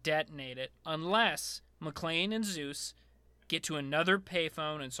 they're going to detonate it unless McClane and Zeus get to another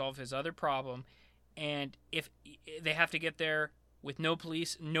payphone and solve his other problem. And if they have to get there with no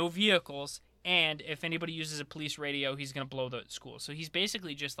police, no vehicles, and if anybody uses a police radio, he's going to blow the school. So he's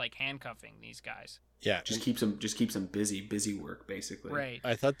basically just like handcuffing these guys. Yeah, just keeps them busy work basically. Right.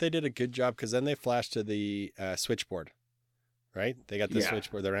 I thought they did a good job because then they flashed to the switchboard. Right? They got the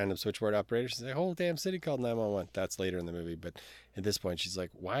switchboard, the random switchboard operators. The whole damn city called 911. That's later in the movie, but at this point, she's like,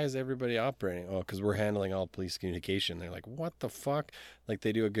 "Why is everybody operating?" Oh, because we're handling all police communication. They're like, "What the fuck?" Like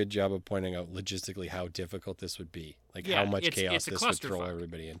they do a good job of pointing out logistically how difficult this would be, like how much chaos this would throw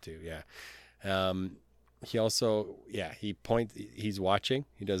everybody into. Yeah. He also, he's watching.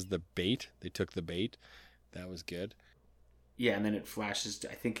 He does the bait. They took the bait. That was good. Yeah, and then it flashes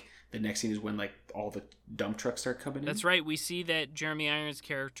to, I think the next scene is when like all the dump trucks start coming in. That's right. We see that Jeremy Irons'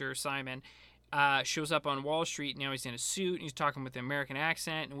 character, Simon, shows up on Wall Street. Now he's in a suit and he's talking with an American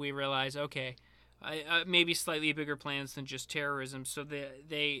accent, and we realize, okay, maybe slightly bigger plans than just terrorism. So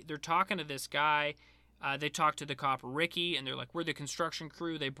they're talking to this guy. They talk to the cop Ricky, and they're like, "We're the construction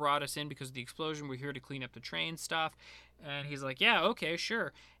crew. They brought us in because of the explosion. We're here to clean up the train stuff." And he's like, "Yeah, okay,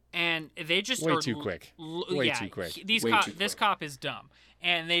 sure." And they just way too quick. Too quick. This cop is dumb,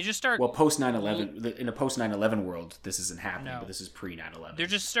 and they just start. Well, post 9/11, in a post 9/11 world, this isn't happening, but this is pre 9/11. They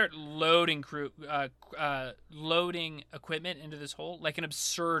just start loading loading equipment into this hole, like an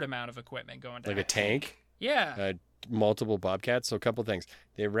absurd amount of equipment going down. Like a tank. Yeah. Multiple Bobcats. So a couple things.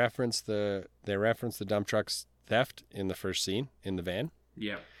 They reference the dump truck's theft in the first scene in the van.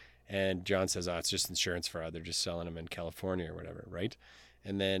 Yeah. And John says, "Oh, it's just insurance fraud. They're just selling them in California or whatever, right?"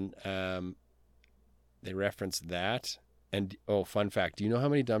 And then they reference that. And fun fact: do you know how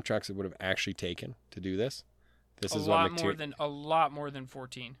many dump trucks it would have actually taken to do this? This is a lot more than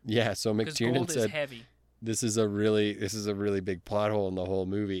 14. Yeah. So McTiernan said, heavy. This is a really big plot hole in the whole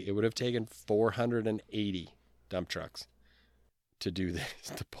movie. It would have taken 480 dump trucks to do this,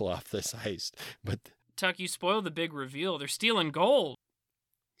 to pull off this heist. But Tuck, you spoiled the big reveal. They're stealing gold.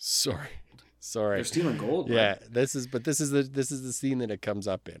 Sorry. They're stealing gold. Yeah, this is the scene that it comes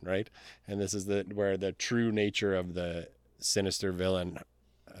up in, right? And this is where the true nature of the sinister villain,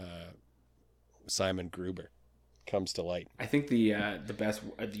 Simon Gruber, comes to light. I think the best,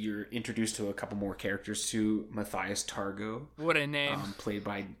 you're introduced to a couple more characters too. Matthias Targo. What a name. Played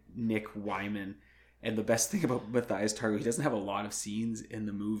by Nick Wyman. And the best thing about Matthias Targo, he doesn't have a lot of scenes in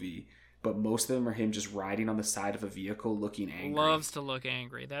the movie, but most of them are him just riding on the side of a vehicle looking angry. Loves to look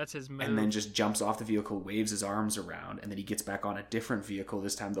angry. That's his move. And then just jumps off the vehicle, waves his arms around, and then he gets back on a different vehicle.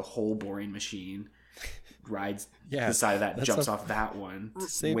 This time the whole boring machine rides the side of that, jumps off that one,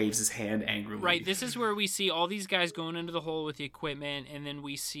 waves his hand angrily. Right, this is where we see all these guys going into the hole with the equipment, and then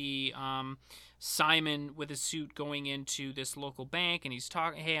we see Simon with his suit going into this local bank, and he's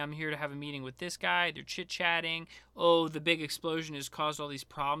talking, hey, I'm here to have a meeting with this guy. They're chit-chatting. Oh, the big explosion has caused all these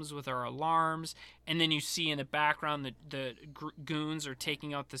problems with our alarms. And then you see in the background the goons are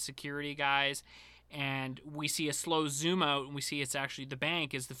taking out the security guys, and we see a slow zoom out, and we see it's actually the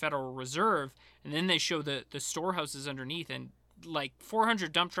bank is the Federal Reserve, and then they show the storehouses underneath, and like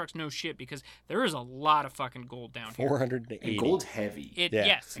 400 dump trucks, no shit, because there is a lot of fucking gold down here. 480. And gold's heavy.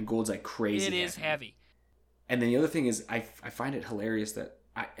 Yes. And gold's like crazy. It is heavy. And then the other thing is, I find it hilarious that,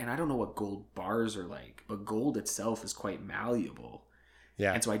 I don't know what gold bars are like, but gold itself is quite malleable.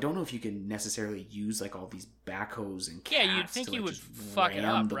 Yeah. And so I don't know if you can necessarily use like all these backhoes and cats you'd think to, you like, would just fuck it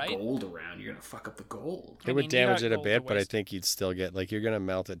ram up, the right? gold around. You're gonna fuck up the gold. It would damage it a bit, but I think you'd still get, like, you're going to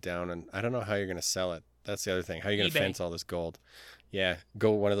melt it down, and I don't know how you're going to sell it. That's the other thing. How are you going to eBay. fence all this gold? Yeah,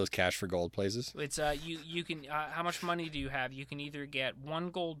 go one of those cash for gold places. It's you can how much money do you have? You can either get one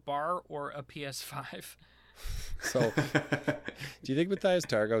gold bar or a PS5. So, do you think Matthias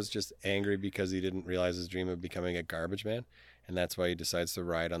Targo is just angry because he didn't realize his dream of becoming a garbage man, and that's why he decides to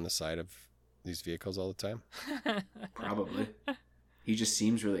ride on the side of these vehicles all the time? Probably. He just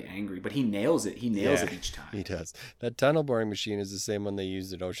seems really angry, but he nails it. He nails it each time. He does. That tunnel boring machine is the same one they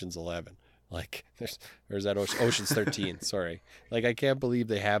used at Ocean's 11. Like, there's that Ocean's 13. Sorry. Like, I can't believe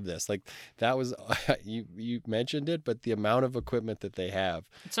they have this. Like, that was you mentioned it, but the amount of equipment that they have,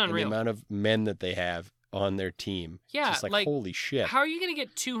 it's unreal. And the amount of men that they have on their team, yeah, just like holy shit. How are you going to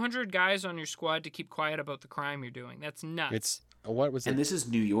get 200 guys on your squad to keep quiet about the crime you're doing? That's nuts. It's what was it? And this is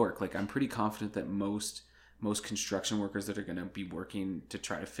New York. Like, I'm pretty confident that most construction workers that are going to be working to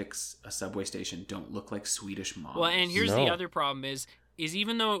try to fix a subway station don't look like Swedish moms. Well, and here's the other problem is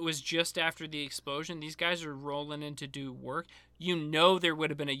even though it was just after the explosion, these guys are rolling in to do work. You know there would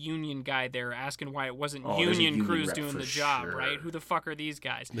have been a union guy there asking why it wasn't union crews doing the job, right? Who the fuck are these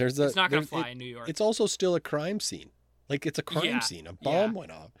guys? It's not going to fly in New York. It's also still a crime scene. Like, it's a crime scene. A bomb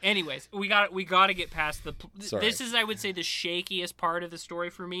went off. Anyways, we got to get past the. Sorry. This is, I would say, the shakiest part of the story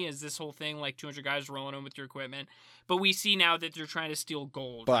for me is this whole thing, like 200 guys rolling in with your equipment. But we see now that they're trying to steal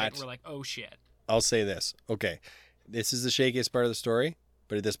gold. Right? We're like, oh shit. I'll say this. Okay, this is the shakiest part of the story,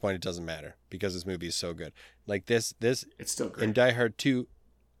 but at this point it doesn't matter because this movie is so good. Like this it's still great. In Die Hard 2,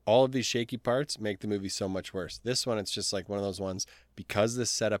 all of these shaky parts make the movie so much worse. This one, it's just like one of those ones, because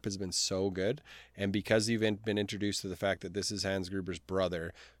this setup has been so good, and because you've been introduced to the fact that this is Hans Gruber's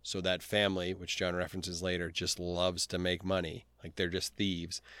brother, so that family, which John references later, just loves to make money. Like, they're just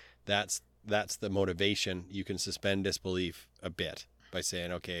thieves. That's the motivation. You can suspend disbelief a bit by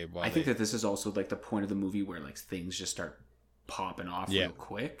saying, okay, well, I think that this is also like the point of the movie where like things just start popping off real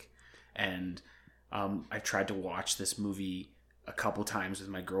quick. And I've tried to watch this movie a couple times with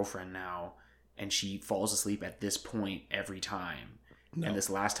my girlfriend now, and she falls asleep at this point every time. No. And this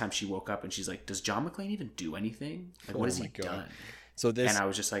last time she woke up and she's like, does John McClane even do anything? Like, what has he done? So this, and I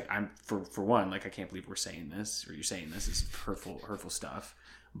was just like, I'm for one, like, I can't believe we're saying this, or you're saying this is hurtful stuff.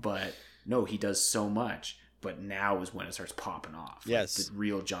 But no, he does so much. But now is when it starts popping off. Yes. Like, the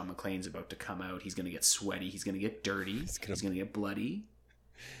real John McClane's about to come out. He's going to get sweaty. He's going to get dirty. He's going to get bloody.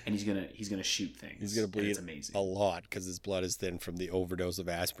 And he's gonna shoot things. He's gonna bleed a lot because his blood is thin from the overdose of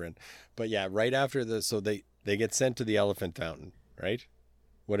aspirin. But yeah, right after they get sent to the elephant fountain, right?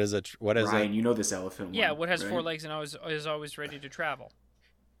 What is Ryan, you know this elephant? Yeah, one, what has right? 4 legs and is always ready to travel?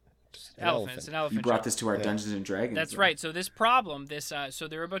 It's an elephant. You brought this to our Dungeons and Dragons. That's right. So this problem, so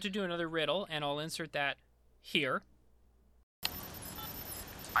they're about to do another riddle, and I'll insert that here.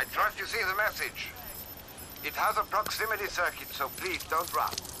 I trust you see the message. It has a proximity circuit, so please don't run.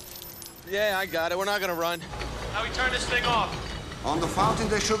 Yeah, I got it. We're not gonna run. How we turn this thing off? On the fountain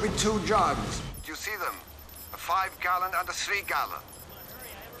there should be 2 jugs. Do you see them? A 5-gallon and a 3-gallon.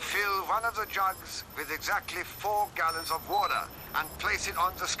 Fill one of the jugs with exactly 4 gallons of water and place it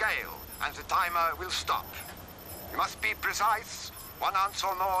on the scale, and the timer will stop. You must be precise. 1 ounce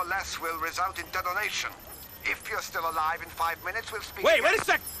or more or less will result in detonation. If you're still alive in 5 minutes, we'll speak. Wait a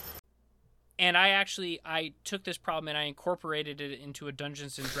sec! And I took this problem and I incorporated it into a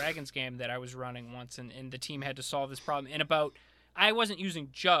Dungeons and Dragons game that I was running once, and the team had to solve this problem. And I wasn't using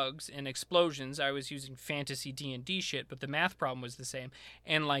jugs and explosions. I was using fantasy D&D shit, but the math problem was the same.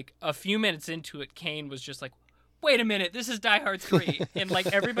 And like a few minutes into it, Kane was just like, wait a minute, this is Die Hard 3. And like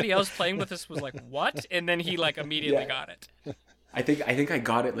everybody else playing with us was like, what? And then he like immediately got it. I think I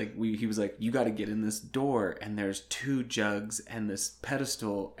got it. Like he was like, you got to get in this door, and there's 2 jugs and this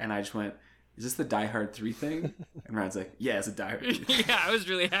pedestal, and I just went, is this the Die Hard 3 thing? And Ryan's like, yeah, it's a Die Hard 3 thing. Yeah, I was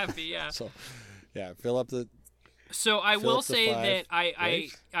really happy. Yeah. So, yeah, fill up the. So I Fill will up the say 5, that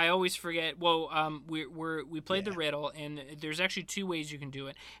right? I always forget. Well, we played the riddle, and there's actually 2 ways you can do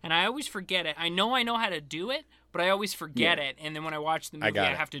it, and I always forget it. I know how to do it, but I always forget it, and then when I watch the movie,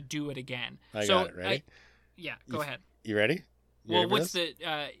 I have to do it again. I got it. Ready? Go ahead. You ready? You Well, ready for what's this?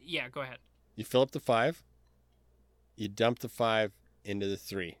 the? Go ahead. You fill up the 5. You dump the 5 into the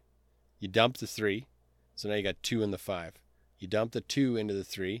 3. You dump the 3, so now you got 2 in the 5. You dump the 2 into the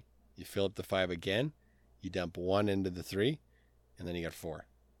 3. You fill up the 5 again. You dump 1 into the 3, and then you got 4.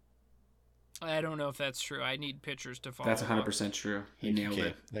 I don't know if that's true. I need pictures to follow. That's 100% true. He nailed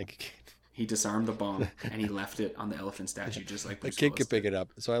it. Thank you, Kate. He disarmed the bomb and he left it on the elephant statue, just like A Bruce kid Willis could pick did. it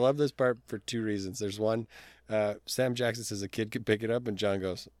up. So I love this part for 2 reasons. There's one, Sam Jackson says a kid could pick it up, and John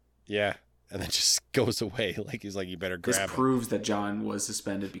goes, yeah, and then just goes away. Like he's like, you better This grab it. proves that John was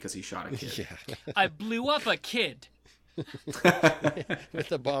suspended because he shot a kid. Yeah. I blew up a kid. With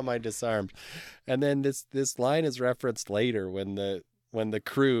the bomb I disarmed. And then this line is referenced later when the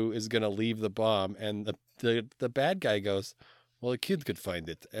crew is gonna leave the bomb, and the bad guy goes, well, a kid could find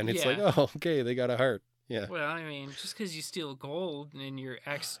it. And it's like, oh, okay, they got a heart. Yeah. Well, I mean, just because you steal gold in your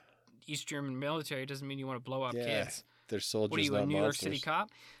ex-East German military doesn't mean you want to blow up kids. They're soldiers. What are you, not a New York monsters. City cop?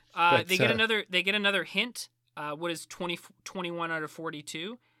 But, they get another hint. What is 21 out of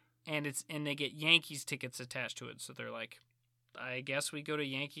 42? And they get Yankees tickets attached to it. So they're like, I guess we go to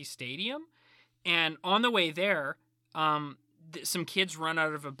Yankee Stadium. And on the way there, some kids run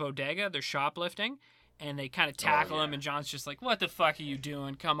out of a bodega. They're shoplifting. And they kind of tackle him, and John's just like, what the fuck are you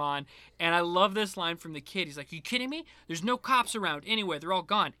doing? Come on. And I love this line from the kid. He's like, are you kidding me? There's no cops around anywhere. They're all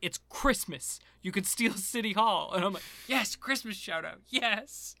gone. It's Christmas. You could steal City Hall. And I'm like, yes, Christmas shout out.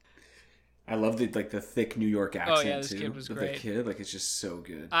 Yes. I love the thick New York accent this too. kid was of great. The kid, like it's just so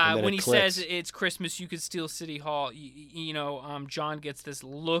good. When he says it's Christmas, you could steal City Hall. John gets this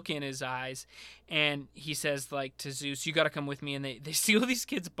look in his eyes, and he says like to Zeus, "You got to come with me." And they steal these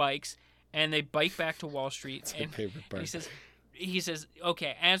kids' bikes, and they bike back to Wall Street. That's my favorite part. And he says,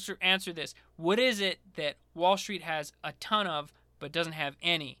 "Okay, answer this. What is it that Wall Street has a ton of but doesn't have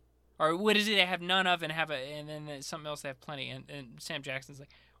any, or what is it they have none of and then something else they have plenty?" And Sam Jackson's like,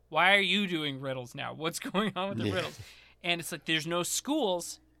 why are you doing riddles now? What's going on with the riddles? And it's like, there's no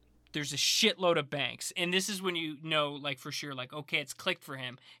schools. There's a shitload of banks. And this is when you know, like, for sure, like, okay, it's clicked for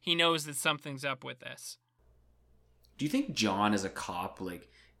him. He knows that something's up with this. Do you think John, as a cop, like,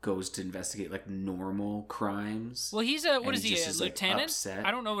 goes to investigate, like, normal crimes? Well, he's a lieutenant? Like, upset?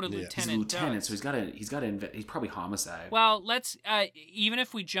 I don't know what a lieutenant He's a lieutenant, does. so he's probably homicide. Well, let's, even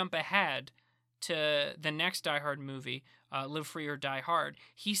if we jump ahead to the next Die Hard movie, Live Free or Die Hard,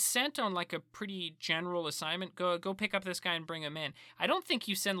 he's sent on like a pretty general assignment. Go pick up this guy and bring him in. I don't think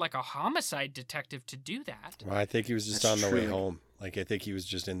you send like a homicide detective to do that. Well, I think he was just on the way home. Like I think he was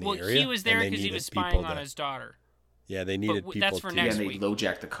just in the area. Well, he was there because he was spying on his daughter. Yeah, they needed people. That's for next week. And they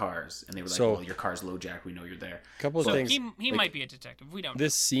low-jacked the cars, and they were like, "Well, your car's low-jacked. We know you're there." Couple of things. He might be a detective. We don't.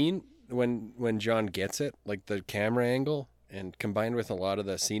 This scene when John gets it, like the camera angle, and combined with a lot of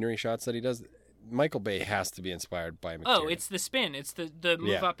the scenery shots that he does. Michael Bay has to be inspired by McTiernan. Oh, it's the spin. It's the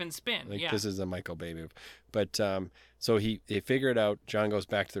move up and spin. Like, this is a Michael Bay move. But so they figure it out. John goes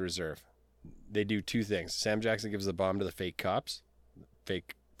back to the reserve. They do 2 things. Sam Jackson gives the bomb to the fake cops.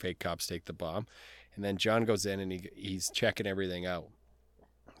 Fake cops take the bomb. And then John goes in and he's checking everything out.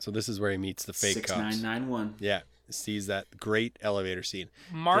 So this is where he meets the fake cops. 6991. Yeah. Sees that great elevator scene.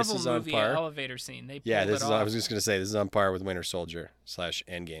 Marvel movie elevator scene. They pulled it off. I was just going to say, this is on par with Winter Soldier /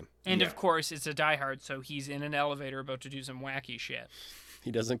 Endgame. And of course, it's a Die Hard, so he's in an elevator about to do some wacky shit.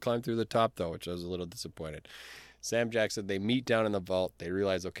 He doesn't climb through the top, though, which I was a little disappointed. Sam Jackson, they meet down in the vault. They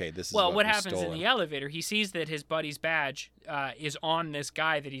realize, okay, this is what happens stolen. in the elevator, he sees that his buddy's badge is on this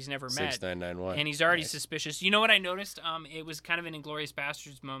guy that he's never met. 6991. And he's already suspicious. You know what I noticed? It was kind of an Inglourious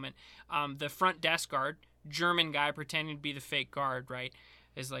Basterds moment. The front desk guard, German guy pretending to be the fake guard, right,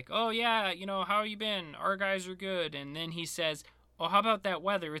 is like, oh, yeah, how you been? Our guys are good. And then he says, oh, how about that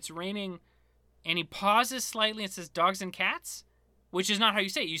weather? It's raining. And he pauses slightly and says, dogs and cats? Which is not how you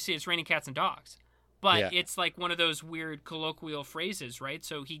say it. You say it's raining cats and dogs. But it's like one of those weird colloquial phrases, right?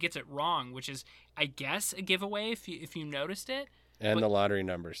 So he gets it wrong, which is, I guess, a giveaway if you noticed it. And the lottery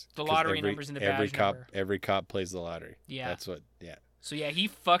numbers. The lottery numbers and the badge number. Every cop plays the lottery. Yeah. That's what, yeah. So yeah, he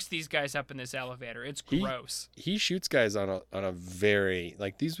fucks these guys up in this elevator. It's gross. He shoots guys on a very,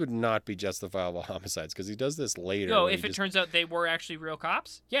 like, these would not be justifiable homicides because he does this later. No, if it turns out they were actually real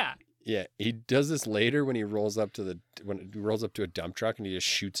cops, yeah. Yeah, he does this later when he rolls up to a dump truck and he just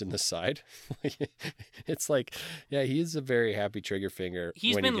shoots in the side. It's like, yeah, he's a very happy trigger finger.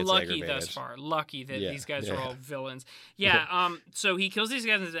 He's when been he gets lucky aggravated. thus far. Lucky that Yeah, these guys yeah. are all villains. Yeah. So he kills these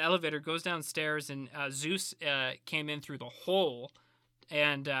guys in the elevator, goes downstairs, and Zeus came in through the hole,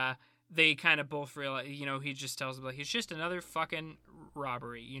 and they kind of both realize, he just tells them like he's just another fucking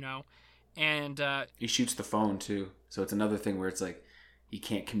robbery, and He shoots the phone too, so it's another thing where it's like he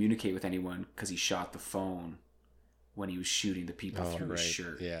can't communicate with anyone because he shot the phone when he was shooting the people through his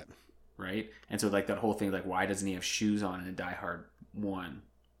shirt. Yeah. Right? And so like that whole thing, like why doesn't he have shoes on in Die Hard 1?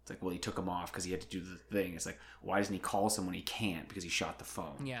 It's like, well, he took them off because he had to do the thing. It's like, why doesn't he call someone? He can't because he shot the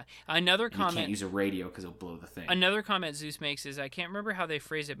phone. yeah. Another And comment. he can't use a radio because he'll blow the thing. Another comment Zeus makes is, I can't remember how they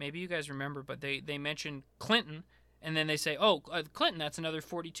phrase it. Maybe you guys remember, but they mention Clinton, and then they say, oh, Clinton, that's another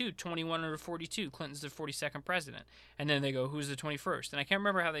 42, 21 over 42. Clinton's the 42nd president. And then they go, who's the 21st? And I can't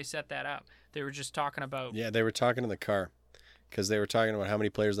remember how they set that up. They were just talking about... Yeah, they were talking in the car because they were talking about how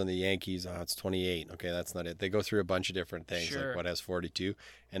many players on the Yankees. Oh, it's 28. Okay, that's not it. They go through a bunch of different things, Sure. like what has 42.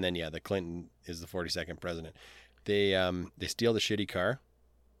 And then, yeah, the Clinton is the 42nd president. They steal the shitty car.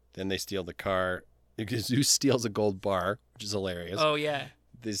 Then they steal the car. Zeus steals a gold bar, which is hilarious. Oh, yeah.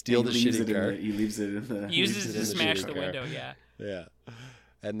 They steal the shitty car. He leaves it in the... Uses it to in the smash shitty the car. window, yeah. Yeah.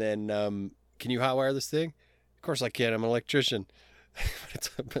 And then, can you hotwire this thing? Of course I can. I'm an electrician. But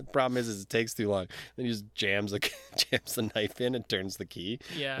the problem is it takes too long. Then he just jams the knife in and turns the key.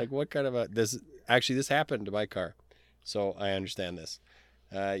 Yeah. Like what kind of this happened to my car. So I understand this.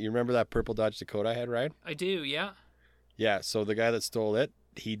 You remember that purple Dodge Dakota I had, Ryan? I do, yeah. Yeah. So the guy that stole it,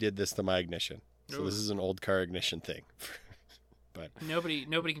 he did this to my ignition. So Ooh. this is an old car ignition thing. But Nobody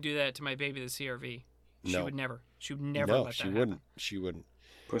can do that to my baby, the CRV. She No. would never. She would never no, let that she happen. wouldn't. She wouldn't.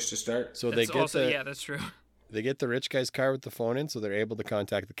 Push to start. So That's they get also, yeah, that's true. They get the rich guy's car with the phone in, so they're able to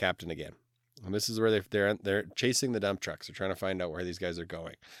contact the captain again. And this is where they're chasing the dump trucks. They're trying to find out where these guys are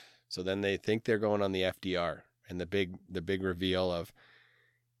going. So then they think they're going on the FDR, and the big reveal of,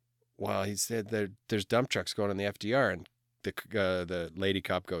 well, he said there's dump trucks going on the FDR, and the lady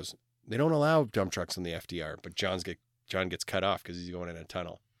cop goes, they don't allow dump trucks on the FDR, but John gets cut off because he's going in a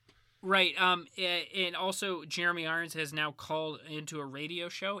tunnel. Right. And also Jeremy Irons has now called into a radio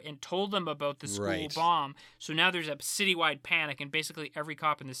show and told them about the school Right. bomb. So now there's a citywide panic, and basically every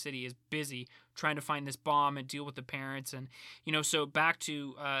cop in the city is busy trying to find this bomb and deal with the parents. And, so back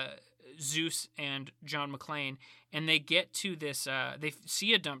to Zeus and John McClane, and they get to this, they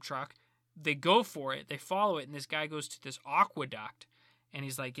see a dump truck, they go for it, they follow it, and this guy goes to this aqueduct. And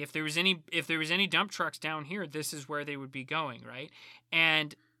he's like, if there was any dump trucks down here, this is where they would be going, right?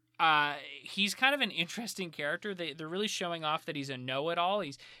 And he's kind of an interesting character. They're really showing off that he's a know-it-all.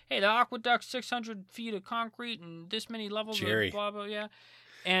 He's, hey, the aqueduct's 600 feet of concrete and this many levels Jerry. of blah, blah, yeah.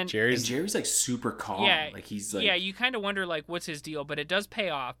 And Jerry's like super calm. yeah, Like he's like... yeah, you kind of wonder like what's his deal, but it does pay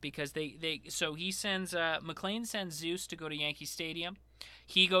off because so he sends McClane sends Zeus to go to Yankee Stadium.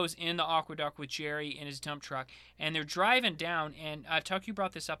 He goes in the aqueduct with Jerry in his dump truck, and they're driving down. And Tuck, you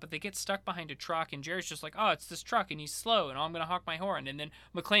brought this up, but they get stuck behind a truck, and Jerry's just like, "Oh, it's this truck, and he's slow, and I'm gonna honk my horn." And then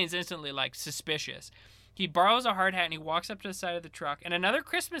McClane's instantly like suspicious. He borrows a hard hat and he walks up to the side of the truck. And another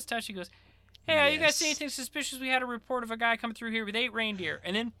Christmas touch, he goes, "Hey, you guys see anything suspicious? We had a report of a guy coming through here with 8 reindeer,"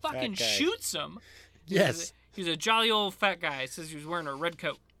 and then fucking guy. shoots him. Yes. He's a jolly old fat guy. It says he was wearing a red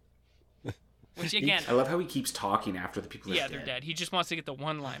coat. Which again, I love how he keeps talking after the people are yeah, dead. they're dead. He just wants to get the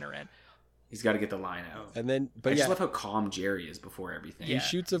one-liner in. He's got to get the line out. And then, I but just yeah, love how calm Jerry is before everything. he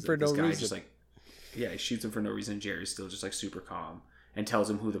shoots him for This no guy's reason. just like, yeah, he shoots him for no reason. Jerry's still just like super calm and tells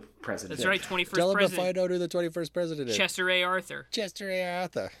him who the president That's is. right, 21st Tell him to president. find out who the 21st president is. Chester A. Arthur. Chester A.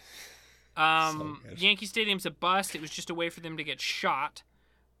 Arthur. good. Yankee Stadium's a bust. It was just a way for them to get shot,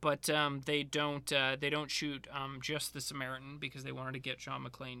 but they don't shoot just the Samaritan because they wanted to get John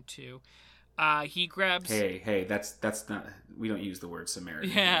McClane too. He grabs. Hey, that's not. We don't use the word Samaritan.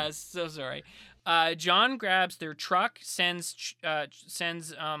 Yeah, so sorry. John grabs their truck, sends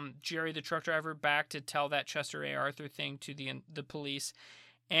Jerry the truck driver back to tell that Chester A. Arthur thing to the police.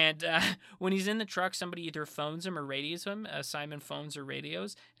 And when he's in the truck, somebody either phones him or radios him. Simon phones or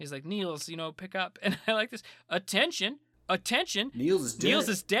radios. He's like, "Niels, pick up." And I like this. Attention. Niels is dead. Niels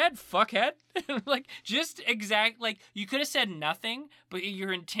is dead, fuckhead. Like, just exact. Like, you could have said nothing, but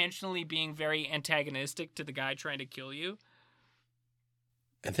you're intentionally being very antagonistic to the guy trying to kill you.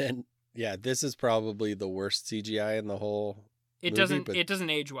 And then, yeah, this is probably the worst CGI in the whole movie. It doesn't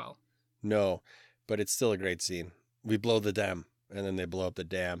age well. No, but it's still a great scene. We blow the dam, and then they blow up the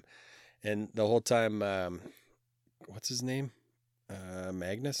dam. And the whole time, what's his name?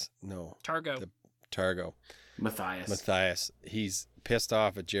 Magnus? No. Targo. Targo. Matthias. He's pissed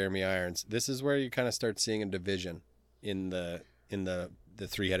off at Jeremy Irons. This is where you kind of start seeing a division in the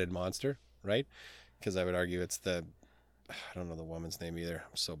three-headed monster, right? Because I would argue it's I don't know the woman's name either.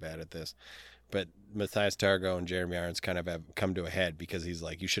 I'm so bad at this. But Matthias Targo and Jeremy Irons kind of have come to a head because he's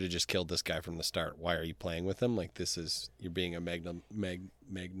like, you should have just killed this guy from the start. Why are you playing with him? Like, you're being a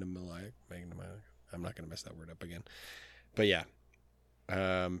magnamiliac. I'm not going to mess that word up again. But yeah,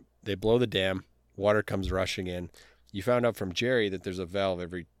 they blow the dam. Water comes rushing in. You found out from Jerry that there's a valve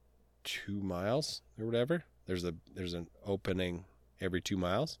every 2 miles or whatever. There's an opening every 2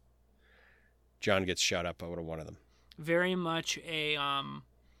 miles. John gets shot up out of one of them. Very much a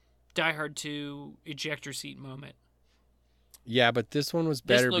Die Hard 2 ejector seat moment. Yeah, but this one was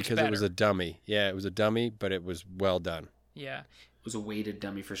better because better. it was a dummy. Yeah, it was a dummy, but it was well done. Yeah. It was a weighted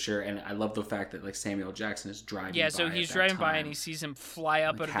dummy for sure, and I love the fact that like Samuel Jackson is driving. Yeah, by so he's at that driving by time. and he sees him fly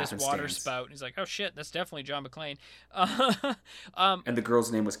up Like out of this water happenstance. spout. And he's like, "Oh shit, that's definitely John McClane." And the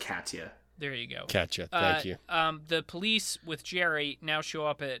girl's name was Katya. There you go. Gotcha. Thank you. The police with Jerry now show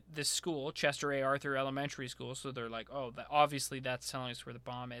up at this school, Chester A. Arthur Elementary School. So they're like, "Oh, obviously that's telling us where the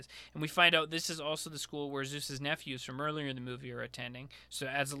bomb is." And we find out this is also the school where Zeus's nephews from earlier in the movie are attending. So it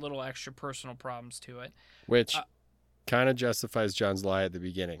adds a little extra personal problems to it. Which kind of justifies John's lie at the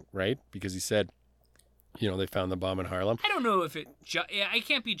beginning, right? Because he said, they found the bomb in Harlem. I don't know if it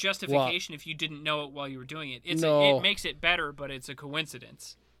can't be justification if you didn't know it while you were doing it. No. It makes it better, but it's a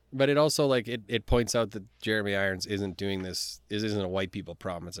coincidence. But it also it points out that Jeremy Irons isn't doing this. This isn't a white people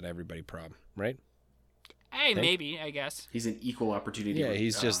problem. It's an everybody problem, right? Hey, maybe, I guess. He's an equal opportunity. Yeah,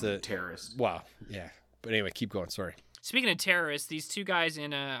 he's just a terrorist. Wow. Yeah. But anyway, keep going. Sorry. Speaking of terrorists, these two guys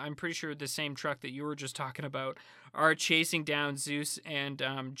in I'm pretty sure the same truck that you were just talking about are chasing down Zeus and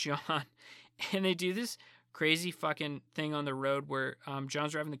John. And they do this crazy fucking thing on the road where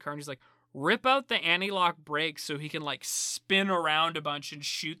John's driving the car and he's like, rip out the anti-lock brakes so he can like spin around a bunch and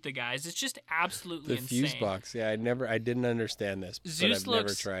shoot the guys. It's just absolutely The insane. fuse box. Yeah, I didn't understand this, but I've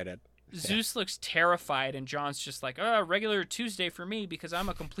never tried it. Zeus looks terrified and John's just like, regular Tuesday for me because I'm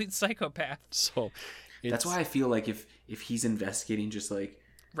a complete psychopath. So that's why I feel like if he's investigating just like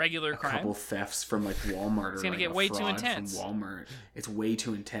regular crime, couple thefts from like Walmart, it's or gonna like get a way too fraud intense. from Walmart, it's way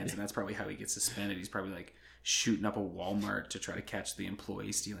too intense, and that's probably how he gets suspended. He's probably like shooting up a Walmart to try to catch the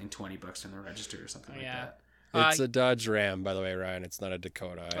employee stealing $20 from the register or something like that. It's a Dodge Ram, by the way, Ryan. It's not a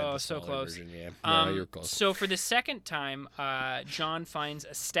Dakota. I had the so smaller close. version, yeah. No, you're close. So for the second time, John finds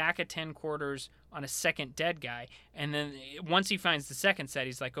a stack of 10 quarters on a second dead guy. And then once he finds the second set,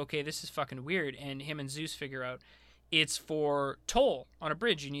 he's like, okay, this is fucking weird. And him and Zeus figure out it's for toll on a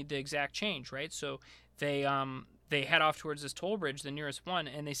bridge. You need the exact change, right? So they head off towards this toll bridge, the nearest one,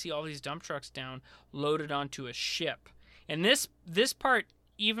 and they see all these dump trucks down, loaded onto a ship. And this part,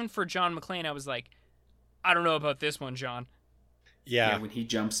 even for John McClane, I was like, I don't know about this one, John. Yeah. When he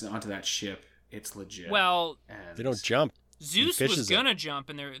jumps onto that ship, it's legit. Well, and they don't jump. Zeus was gonna jump,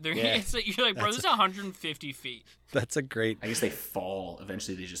 and they're it's like, you're like, bro, this is 150 feet. That's a great. I guess they fall.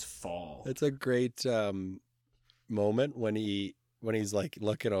 Eventually, they just fall. It's a great moment when he's like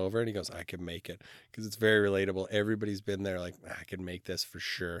looking over and he goes, "I can make it," because it's very relatable. Everybody's been there, like, I can make this for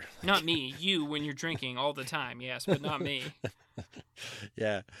sure. Not me, you when you're drinking all the time, yes, but not me.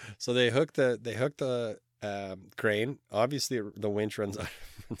 Yeah. So they hook the crane. Obviously, the winch runs up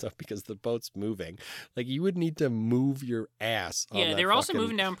because the boat's moving. Like, you would need to move your ass. Yeah, they're also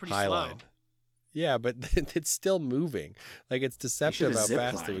moving down pretty slow. Line. Yeah, but it's still moving. Like, it's deceptive how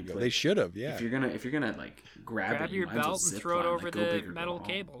fast they would go. They should have. Yeah. If you're gonna like grab it, your belt and throw it over the metal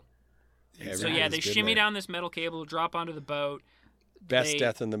cable. Yeah, so yeah, they shimmy down this metal cable, drop onto the boat. Best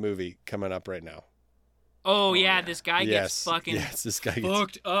death in the movie coming up right now. Oh yeah, this guy gets fucking this guy gets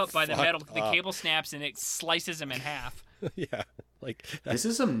hooked up by the metal. The cable snaps and it slices him in half. Yeah, like this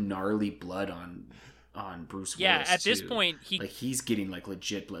is some gnarly blood on Bruce Willis. Yeah, at this too. point he's getting like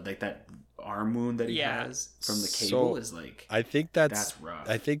legit blood. Like that arm wound that he has from the cable is like. I think that's rough.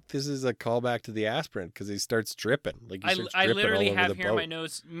 I think this is a callback to the aspirin because he starts dripping. Like I literally have here in my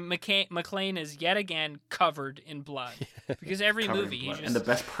notes, McClane is yet again covered in blood because every movie And the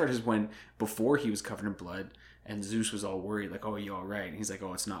best part is when before he was covered in blood and Zeus was all worried like, "Oh, are you all right?" And he's like,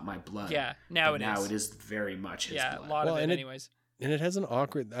 "Oh, it's not my blood." Yeah, now it is very much his blood. Yeah, a lot of it anyways. And it has an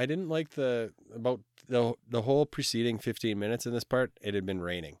awkward. I didn't like the whole preceding 15 minutes in this part. It had been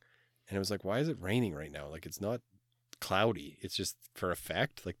raining, and it was like, why is it raining right now? Like, it's not cloudy. It's just for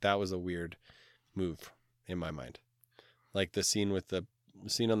effect. Like, that was a weird move in my mind. Like the scene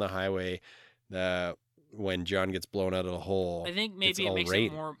on the highway, when John gets blown out of the hole. I think maybe it makes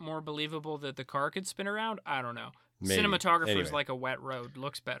it more believable that the car could spin around. I don't know. Maybe. Cinematographers Anyway. like a wet road.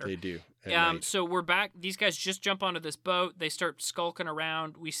 Looks better. They do. at night. So we're back. These guys just jump onto this boat. They start skulking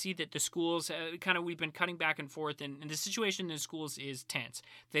around. We see that the schools we've been cutting back and forth, and the situation in the schools is tense.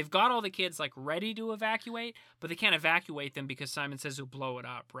 They've got all the kids like ready to evacuate, but they can't evacuate them because Simon says he'll blow it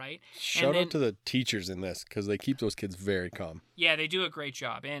up, right? Shout out to the teachers in this because they keep those kids very calm. Yeah, they do a great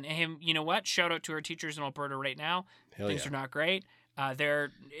job. And him, you know what? Shout out to our teachers in Alberta right now. Hell Things yeah. are not great.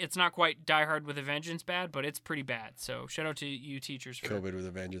 It's not quite Die Hard with a Vengeance bad, but it's pretty bad. So shout out to you teachers for COVID with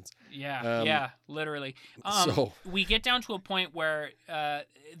a vengeance. Yeah, literally. So- we get down to a point where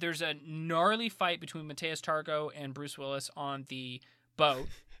there's a gnarly fight between Mateus Targo and Bruce Willis on the boat.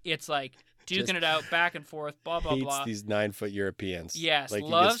 It's like duking it out back and forth, blah blah Hates blah. these 9-foot Europeans. Yes, Like, he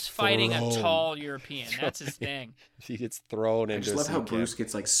loves gets fighting a thrown. tall European. That's his thing. He gets thrown I into just love a how sea Bruce camp.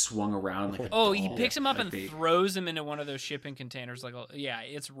 gets like swung around like a Oh, he doll. picks him up Like and they- throws him into one of those shipping containers.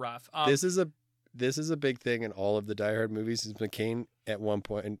 It's rough. This is a big thing in all of the Die Hard movies. Is McClane at one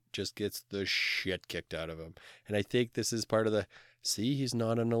point just gets the shit kicked out of him, and I think this is part of the. See, he's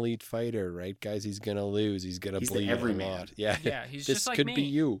not an elite fighter, right, guys? He's gonna lose. He's gonna He's the bleed a everyman. lot. Yeah, Yeah, he's this just like could me. be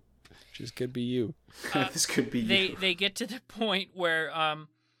you. Just could be you. This could be you. They get to the point where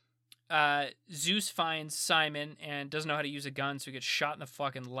Zeus finds Simon and doesn't know how to use a gun, so he gets shot in the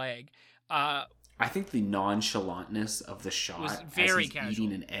fucking leg. I think the nonchalantness of the shot Was as very he's casual.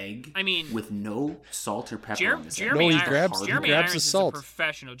 eating an egg. I mean, with no salt or pepper Jer- on this. Jeremy No, he Irons, grabs- he Jeremy grabs Irons the is salt. a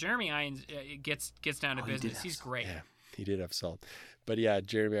professional. Jeremy Irons gets down to Oh, he did business. have He's salt. great. Yeah, he did have salt, but yeah,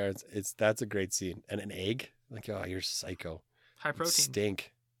 Jeremy Irons. That's a great scene. And an egg, like, oh, you're psycho. High protein.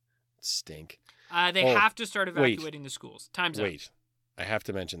 Stink. They Oh, have to start wait. evacuating the schools. Time's up. Wait, I have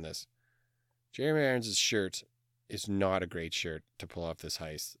to mention this. Jeremy Irons' shirt is not a great shirt to pull off this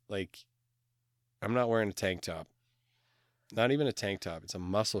heist. Like, I'm not wearing a tank top. Not even a tank top. It's a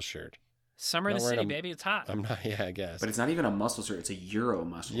muscle shirt. Summer in Not the wearing city, a- baby. It's hot. I'm not. Yeah, I guess. But it's not even a muscle shirt; it's a Euro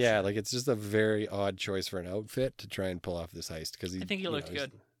muscle Yeah, shirt. like it's just a very odd choice for an outfit to try and pull off this heist because I think he looked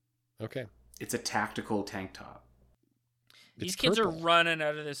good. Okay. It's a tactical tank top. These It's kids purple. are running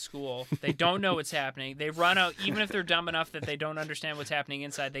out of this school. They don't know what's happening. They run out, even if they're dumb enough that they don't understand what's happening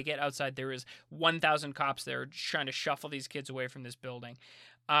inside. They get outside. There is 1,000 cops there trying to shuffle these kids away from this building.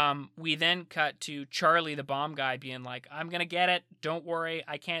 We then cut to Charlie, the bomb guy, being like, I'm going to get it. Don't worry.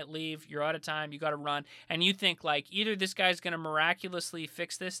 I can't leave. You're out of time. You got to run. And you think, like, either this guy's going to miraculously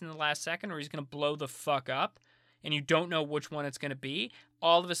fix this in the last second or he's going to blow the fuck up. And you don't know which one it's going to be.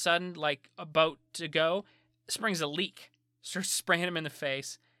 All of a sudden, like, about to go, springs a leak. Starts spraying him in the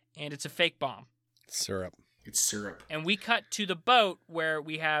face. And it's a fake bomb. Syrup. It's syrup. And we cut to the boat where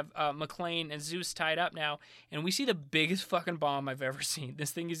we have McClane and Zeus tied up now, and we see the biggest fucking bomb I've ever seen. This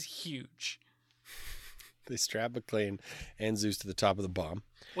thing is huge. They strap McClane and Zeus to the top of the bomb,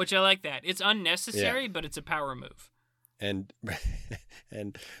 Which I like that. It's unnecessary, but it's a power move. and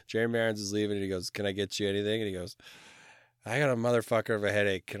and Jeremy Irons is leaving, and he goes, "Can I get you anything?" And he goes, "I got a motherfucker of a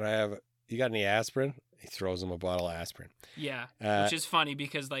headache. Can I have? You got any aspirin?" He throws him a bottle of aspirin. Yeah, Uh, which is funny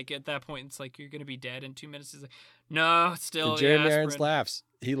because like at that point it's like you're gonna be dead in 2 minutes. It's like, no, it's still And Jeremy yeah, Irons aspirin. laughs.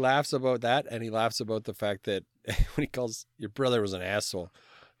 He laughs about that, and he laughs about the fact that when he calls your brother was an asshole.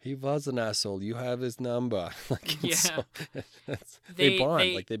 He was an asshole. You have his number. Like, Yeah. so, they bond.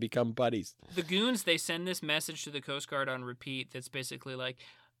 they- Like they become buddies. The goons, they send this message to the Coast Guard on repeat that's basically like,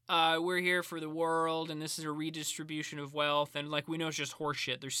 we're here for the world and this is a redistribution of wealth. And like, we know it's just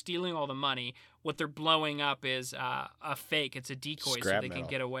horseshit. They're stealing all the money. What they're blowing up is a fake. It's a decoy so Scrap they can metal.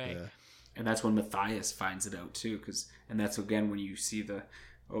 get away. Yeah. And that's when Matthias finds it out too, and that's again when you see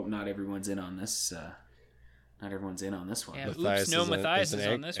not everyone's in on this. Not everyone's in on this one. Yeah. Matthias Oops, no is Matthias is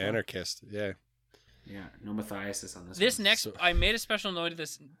on an this one. anarchist. Yeah. Yeah, no Matthias is on this. This one. next, So- I made a special note of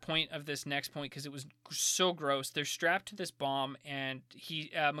this point because it was so gross. They're strapped to this bomb, and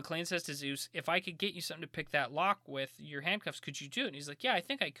McClane says to Zeus, "If I could get you something to pick that lock with your handcuffs, could you do it?" And he's like, "Yeah, I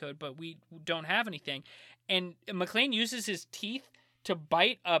think I could, but we don't have anything." And McClane uses his teeth to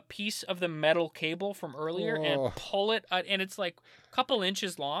bite a piece of the metal cable from earlier Oh. and pull it, and it's like a couple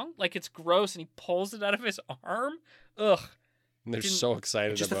inches long. Like it's gross, and he pulls it out of his arm. Ugh. And they're Didn't- so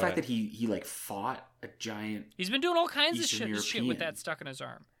excited Just the about fact it. that he like fought a giant He's been doing all kinds of Eastern shit with European. that stuck in his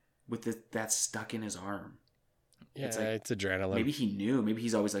arm. with that stuck in his arm. Yeah, it's it's, like- adrenaline. Maybe he knew. Maybe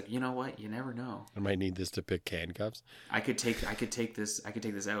he's always like, you know what? You never know. I might need this to pick handcuffs. I could take this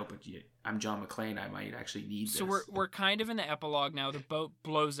out, but I'm John McClane. I might actually need this. So we're kind of in the epilogue now. The boat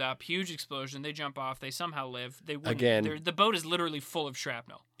blows up, huge explosion. They jump off. They somehow live. They wouldn't- Again- the boat is literally full of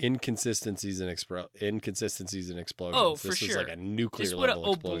shrapnel. Inconsistencies and explosions. Oh, for this sure. is like a nuclear This would have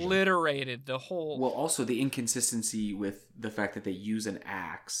level explosion. obliterated the whole. Well, also the inconsistency with the fact that they use an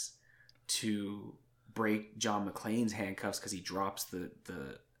axe to break John McClane's handcuffs because he drops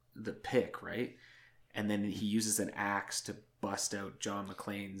the pick, right? And then he uses an axe to bust out John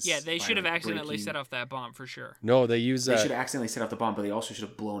McClane's. Yeah, they should have accidentally breaking... set off that bomb for sure. No, they use. They should have accidentally set off the bomb, but they also should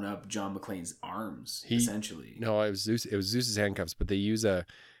have blown up John McClane's arms. Essentially, no, it was Zeus. It was Zeus's handcuffs, but they use a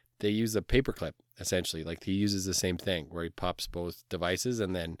paperclip essentially. Like he uses the same thing where he pops both devices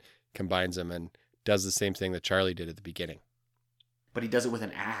and then combines them and does the same thing that Charlie did at the beginning. But he does it with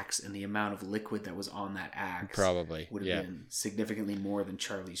an axe, and the amount of liquid that was on that axe probably would have been significantly more than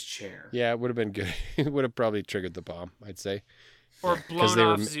Charlie's chair. Yeah, it would have been good. It would have probably triggered the bomb, I'd say. Or blown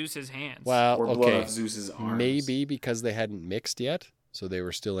off Zeus's hands. Well, or blown off Zeus's arms. Maybe because they hadn't mixed yet, so they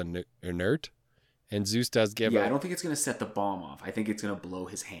were still inert. And Zeus does give I don't think it's going to set the bomb off. I think it's going to blow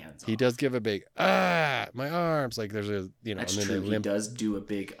his hands off. He does give a big, my arms. Like there's a, That's and then true. He does do a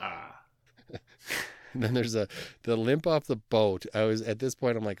big, And then there's the limp off the boat. At this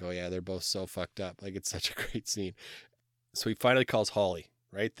point, I'm like, oh yeah, they're both so fucked up. Like it's such a great scene. So he finally calls Holly,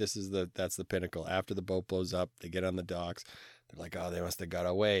 right? That's the pinnacle. After the boat blows up, they get on the docks. They're like, oh, they must have got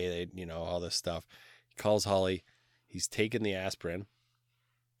away. They, all this stuff. He calls Holly. He's taken the aspirin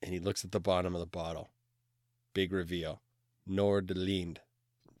and he looks at the bottom of the bottle. Big reveal. Nord de Linde.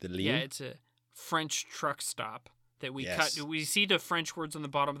 Yeah, it's a French truck stop. That we cut. We see the French words on the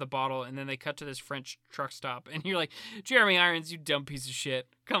bottom of the bottle, and then they cut to this French truck stop, and you're like, Jeremy Irons, you dumb piece of shit.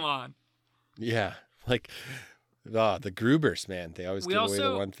 Come on. Yeah, like, the Grubers, man. They always give away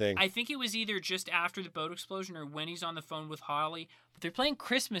the one thing. I think it was either just after the boat explosion or when he's on the phone with Holly, but they're playing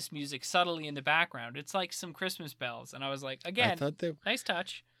Christmas music subtly in the background. It's like some Christmas bells, and I was like, again, nice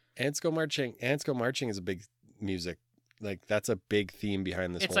touch. Ants Go Marching is a big music. Like that's a big theme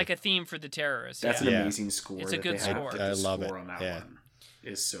behind this. It's like a theme for the terrorists. That's an amazing score. It's a good score. I love it. On that one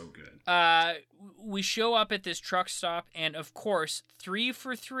is so good. We show up at this truck stop, and of course, 3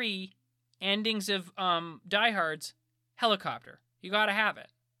 for 3 endings of Die Hard's helicopter. You gotta have it.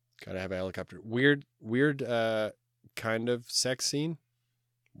 Gotta have a helicopter. Weird kind of sex scene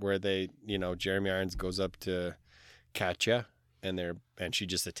where they, Jeremy Irons goes up to Katya. And she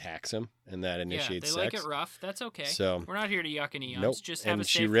just attacks him, and that initiates sex. Yeah, they like it rough. That's okay. So we're not here to yuck any yums. Nope. Just have and a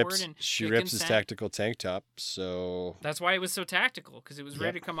safe word and she rips his tactical tank top. So that's why it was so tactical, because it was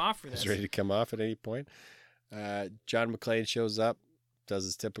ready to come off for this. It was ready to come off at any point. John McClane shows up, does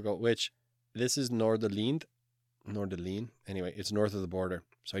his typical. Which this is Nord de Linde. Anyway, it's north of the border,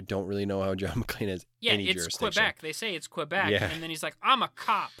 so I don't really know how John McClane has any jurisdiction. Yeah, it's Quebec. They say it's Quebec, and then he's like, "I'm a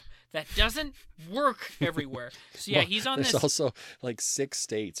cop." That doesn't work everywhere. So yeah, he's on this. There's also like 6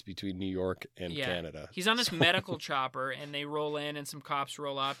 states between New York and Canada. He's on this medical chopper, and they roll in, and some cops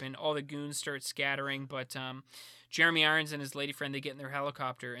roll up, and all the goons start scattering. But Jeremy Irons and his lady friend, they get in their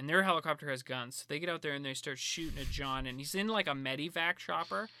helicopter, and their helicopter has guns. So they get out there and they start shooting at John, and he's in like a medevac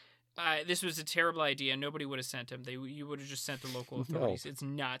chopper. This was a terrible idea. Nobody would have sent him. You would have just sent the local authorities. No. It's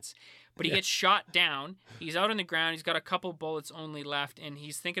nuts. But he gets shot down. He's out on the ground. He's got a couple bullets only left, and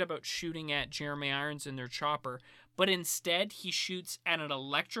he's thinking about shooting at Jeremy Irons in their chopper. But instead, he shoots at an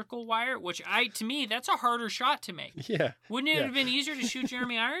electrical wire, which to me, that's a harder shot to make. Yeah. Wouldn't it have been easier to shoot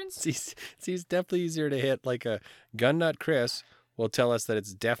Jeremy Irons? It's definitely easier to hit. Like a gun nut Chris will tell us that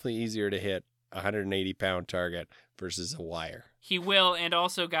it's definitely easier to hit a 180-pound target versus a wire. He will, and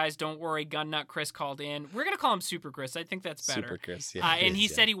also, guys, don't worry, Gun Nut Chris called in. We're going to call him Super Chris. I think that's better. Super Chris, yeah. And he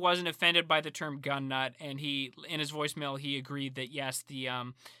said he wasn't offended by the term gun nut, and in his voicemail, he agreed that, yes,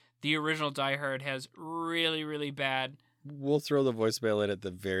 the original Die Hard has really, really bad... We'll throw the voicemail in at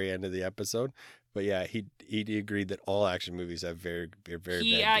the very end of the episode. But yeah, he agreed that all action movies have very bad gun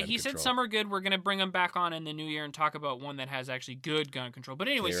control. He said some are good. We're going to bring him back on in the new year and talk about one that has actually good gun control. But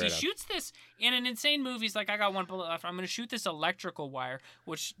anyways, he shoots this in an insane movie. He's like, I got one bullet left. I'm going to shoot this electrical wire,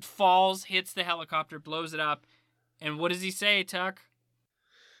 which falls, hits the helicopter, blows it up. And what does he say, Tuck?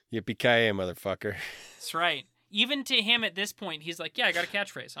 Yippee-ki-yay, motherfucker. That's right. Even to him at this point, he's like, yeah, I got a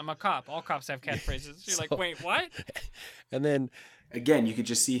catchphrase. I'm a cop. All cops have catchphrases. You're like, wait, what? And then... Again, you could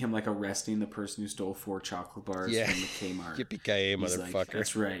just see him like arresting the person who stole 4 chocolate bars from the Kmart. Yippee-ki-yay, motherfucker. Like,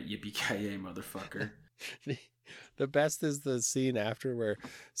 that's right. Yippee-ki-yay, motherfucker. The best is the scene after where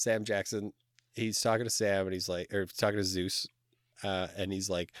Sam Jackson, he's talking to Sam and he's like, or talking to Zeus, and he's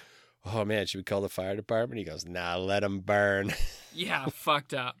like, oh man, should we call the fire department? He goes, nah, let them burn. Yeah,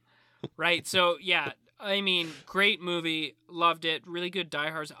 fucked up. Right. So, yeah, I mean, great movie. Loved it. Really good Die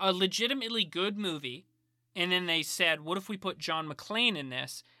Hards. A legitimately good movie. And then they said, what if we put John McClane in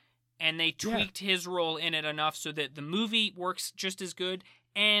this? And they tweaked his role in it enough so that the movie works just as good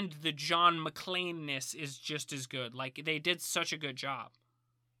and the John McClane-ness is just as good. Like, they did such a good job.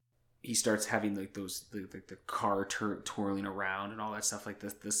 he starts having like those the car twirling around and all that stuff, like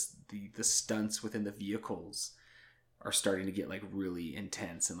the stunts within the vehicles are starting to get like really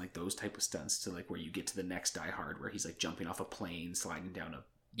intense, and like those type of stunts to like where you get to the next Die Hard where he's like jumping off a plane, sliding down a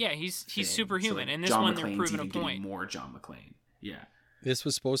he's thing. superhuman, So, and this John one McClane's they're proving a even getting point. more John McClane. Yeah. This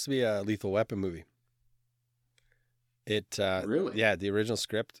was supposed to be a Lethal Weapon movie. It Really? Yeah, the original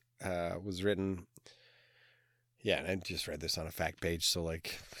script was written. Yeah, and I just read this on a fact page, so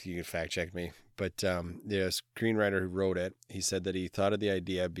like you can fact check me. But the screenwriter who wrote it, he said that he thought of the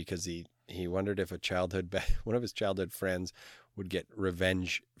idea because he wondered if one of his childhood friends would get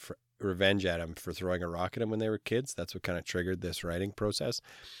revenge at him for throwing a rock at him when they were kids. That's what kind of triggered this writing process.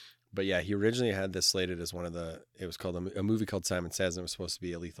 But yeah, he originally had this slated as it was called a movie called Simon Says, and it was supposed to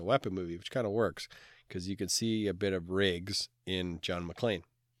be a Lethal Weapon movie, which kind of works because you can see a bit of Riggs in John McClane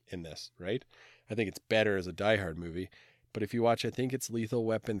in this, right? I think it's better as a Die Hard movie. But if you watch, I think it's Lethal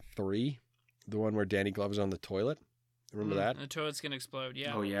Weapon 3, the one where Danny Glover's on the toilet. Remember that? The toilet's gonna explode.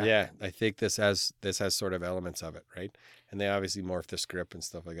 Yeah. Oh yeah. Yeah, I think this has sort of elements of it, right? And they obviously morphed the script and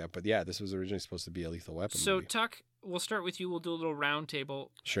stuff like that. But yeah, this was originally supposed to be a Lethal Weapon So movie. Tuck, we'll start with you. We'll do a little round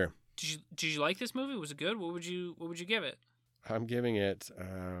table. Sure. Did you like this movie? Was it good? What would you give it? I'm giving it,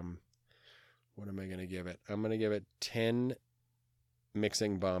 what am I going to give it? I'm going to give it 10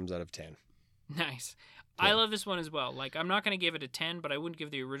 mixing bombs out of 10. Nice. Yeah. I love this one as well. Like, I'm not going to give it a 10, but I wouldn't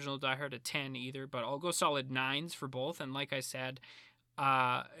give the original Die Hard a 10 either, but I'll go solid 9s for both. And like I said,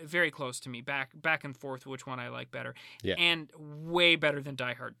 very close to me, back and forth, which one I like better. Yeah. And way better than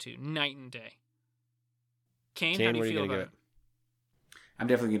Die Hard 2, night and day. Kane, how do you what are feel gonna about it? I'm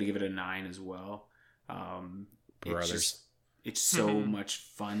definitely going to give it a 9 as well. Brothers. It's so much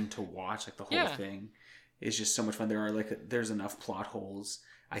fun to watch. Like the whole thing is just so much fun. There's enough plot holes.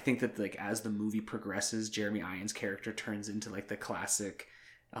 I think that like as the movie progresses, Jeremy Irons' character turns into like the classic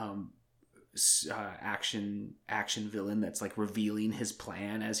action villain that's like revealing his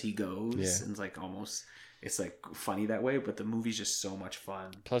plan as he goes, and it's like almost. It's like funny that way, but the movie's just so much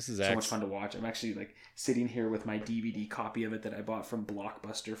fun. Plus his so much fun to watch. I'm actually like sitting here with my DVD copy of it that I bought from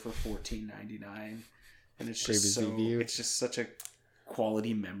Blockbuster for $14.99, and it's just it's just such a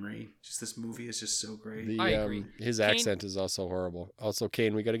quality memory. Just this movie is just so great. I agree. His Kane, accent is also horrible. Also,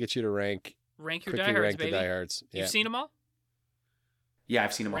 Kane, we got to get you to rank your quickly Die Hards, rank baby. the Die Hards. Yeah. You've seen them all? Yeah,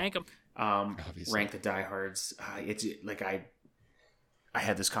 I've seen them Rank all. them. Obviously. Rank the Die Hards. It's like I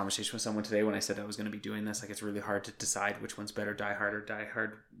had this conversation with someone today when I said I was going to be doing this. Like, it's really hard to decide which one's better, Die Hard or Die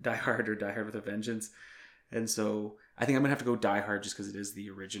Hard with a Vengeance. And so I think I'm going to have to go Die Hard just because it is the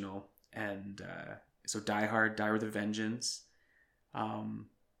original. And so Die Hard with a Vengeance,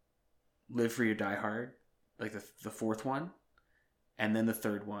 Live Free or Die Hard, like the fourth one, and then the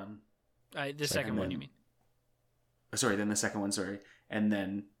third one. The second one, you mean? Sorry, then the second one, and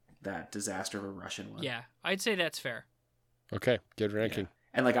then that Disaster of a Russian one. Yeah, I'd say that's fair. Okay, good ranking. Yeah.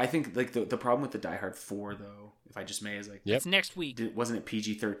 And like I think like the problem with the Die Hard 4 though, if I just may, is like it's next week. Wasn't it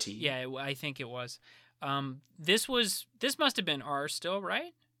PG-13? Yeah, I think it was. This must have been R still,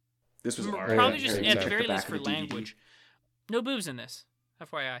 right? This was R. Probably just Check at the the very back least of for the DVD. language. No boobs in this,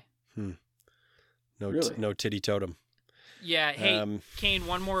 FYI. Really? No titty totem. Yeah. Hey, Kane.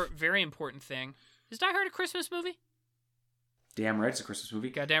 One more very important thing: is Die Hard a Christmas movie? Damn right, it's a Christmas movie.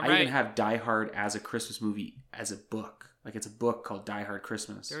 Goddamn I right. even have Die Hard as a Christmas movie as a book. Like it's a book called Die Hard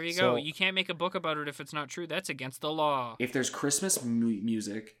Christmas. There you go. You can't make a book about it if it's not true. That's against the law. If there's Christmas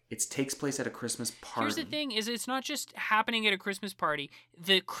music, it takes place at a Christmas party. Here's the thing: is it's not just happening at a Christmas party.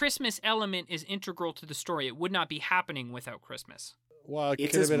 The Christmas element is integral to the story. It would not be happening without Christmas. Well, it's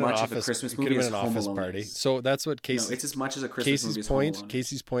could have as been much an of a office. Christmas It could movie have as been an Home office Alone party. is. So that's what Casey. No, it's as much as a Christmas movie as Home Alone.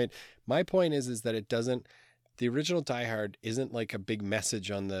 Casey's point. My point is that it doesn't. The original Die Hard isn't like a big message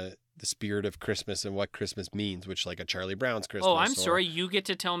on the spirit of Christmas and what Christmas means, which like a Charlie Brown's Christmas. Oh, I'm sorry. You get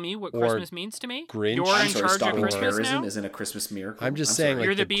to tell me what or Christmas means to me? Grinch. You're I'm in sorry, charge of stopping Christmas terrorism now? isn't a Christmas miracle. I'm just saying, like,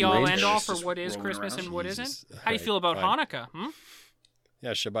 you're the be all Grinch end all for just what is rolling Christmas around. and what Jesus. isn't. How do you feel about Fine. Hanukkah?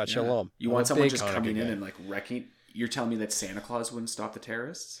 Yeah, Shabbat Yeah. Shalom. You I'm want a someone big just Hanukkah coming in guy. and like wrecking? You're telling me that Santa Claus wouldn't stop the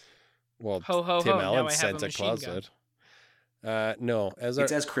terrorists? Well, Ho, ho, Tim ho, now Allen I have a Santa machine Claus gun. did. No, It's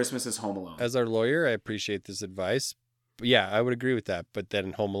as Christmas as Home Alone. as our lawyer, I appreciate this advice. But yeah, I would agree with that. But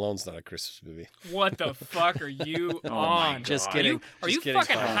then Home Alone's not a Christmas movie. What the fuck are you Oh on? my Just God. kidding. Are you Just kidding,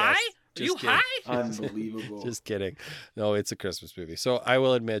 fucking podcast. high? Are Just you kidding. high? Unbelievable. Just kidding. No, it's a Christmas movie. So I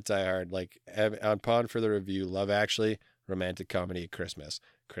will admit Die Hard, like upon further review, Love Actually, romantic comedy at Christmas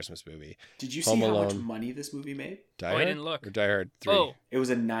movie. Did you see Home how much Alone. money this movie made? Die Oh, I Hard? didn't look. Or Die Hard 3. Oh, It was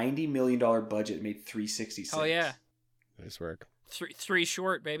a $90 million budget, made $366. oh yeah. Nice work. Three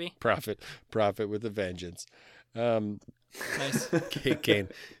short, baby. Profit with a vengeance. Nice. Kane,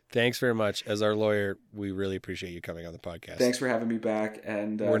 Thanks very much. As our lawyer, we really appreciate you coming on the podcast. Thanks for having me back,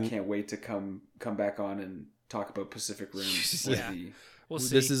 and can't wait to come back on and talk about Pacific Rim. Yeah. We'll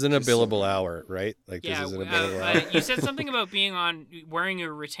see. This isn't a billable hour, right? Like, Yeah, this isn't a billable hour. you said something about being on wearing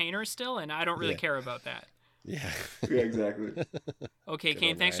a retainer still, and I don't really care about that. Yeah. Yeah, exactly. Okay,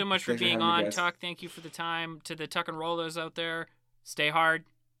 Kane, thanks so much for being on. Tuck, thank you for the time. To the Tuck and Rollers out there, stay hard.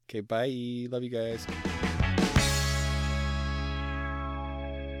 Okay, bye. Love you guys.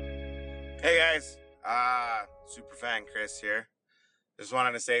 Hey guys, Superfan Chris here. Just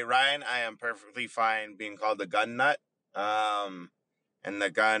wanted to say, Ryan, I am perfectly fine being called a gun nut. In the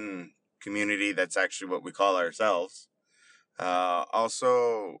gun community, that's actually what we call ourselves.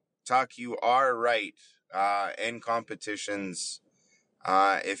 Also, Tuck, you are right. In competitions,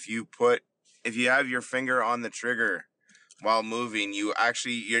 if you have your finger on the trigger while moving,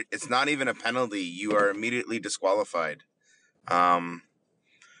 it's not even a penalty. You are immediately disqualified.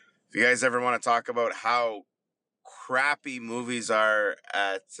 If you guys ever want to talk about how crappy movies are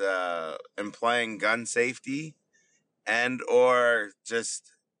at implying gun safety and or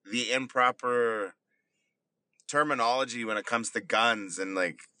just the improper terminology when it comes to guns and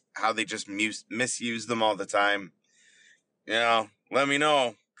like how they just misuse them all the time, let me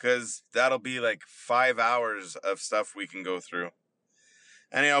know, because that'll be like 5 hours of stuff we can go through.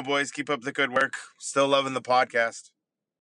 Anyhow, boys, keep up the good work. Still loving the podcast.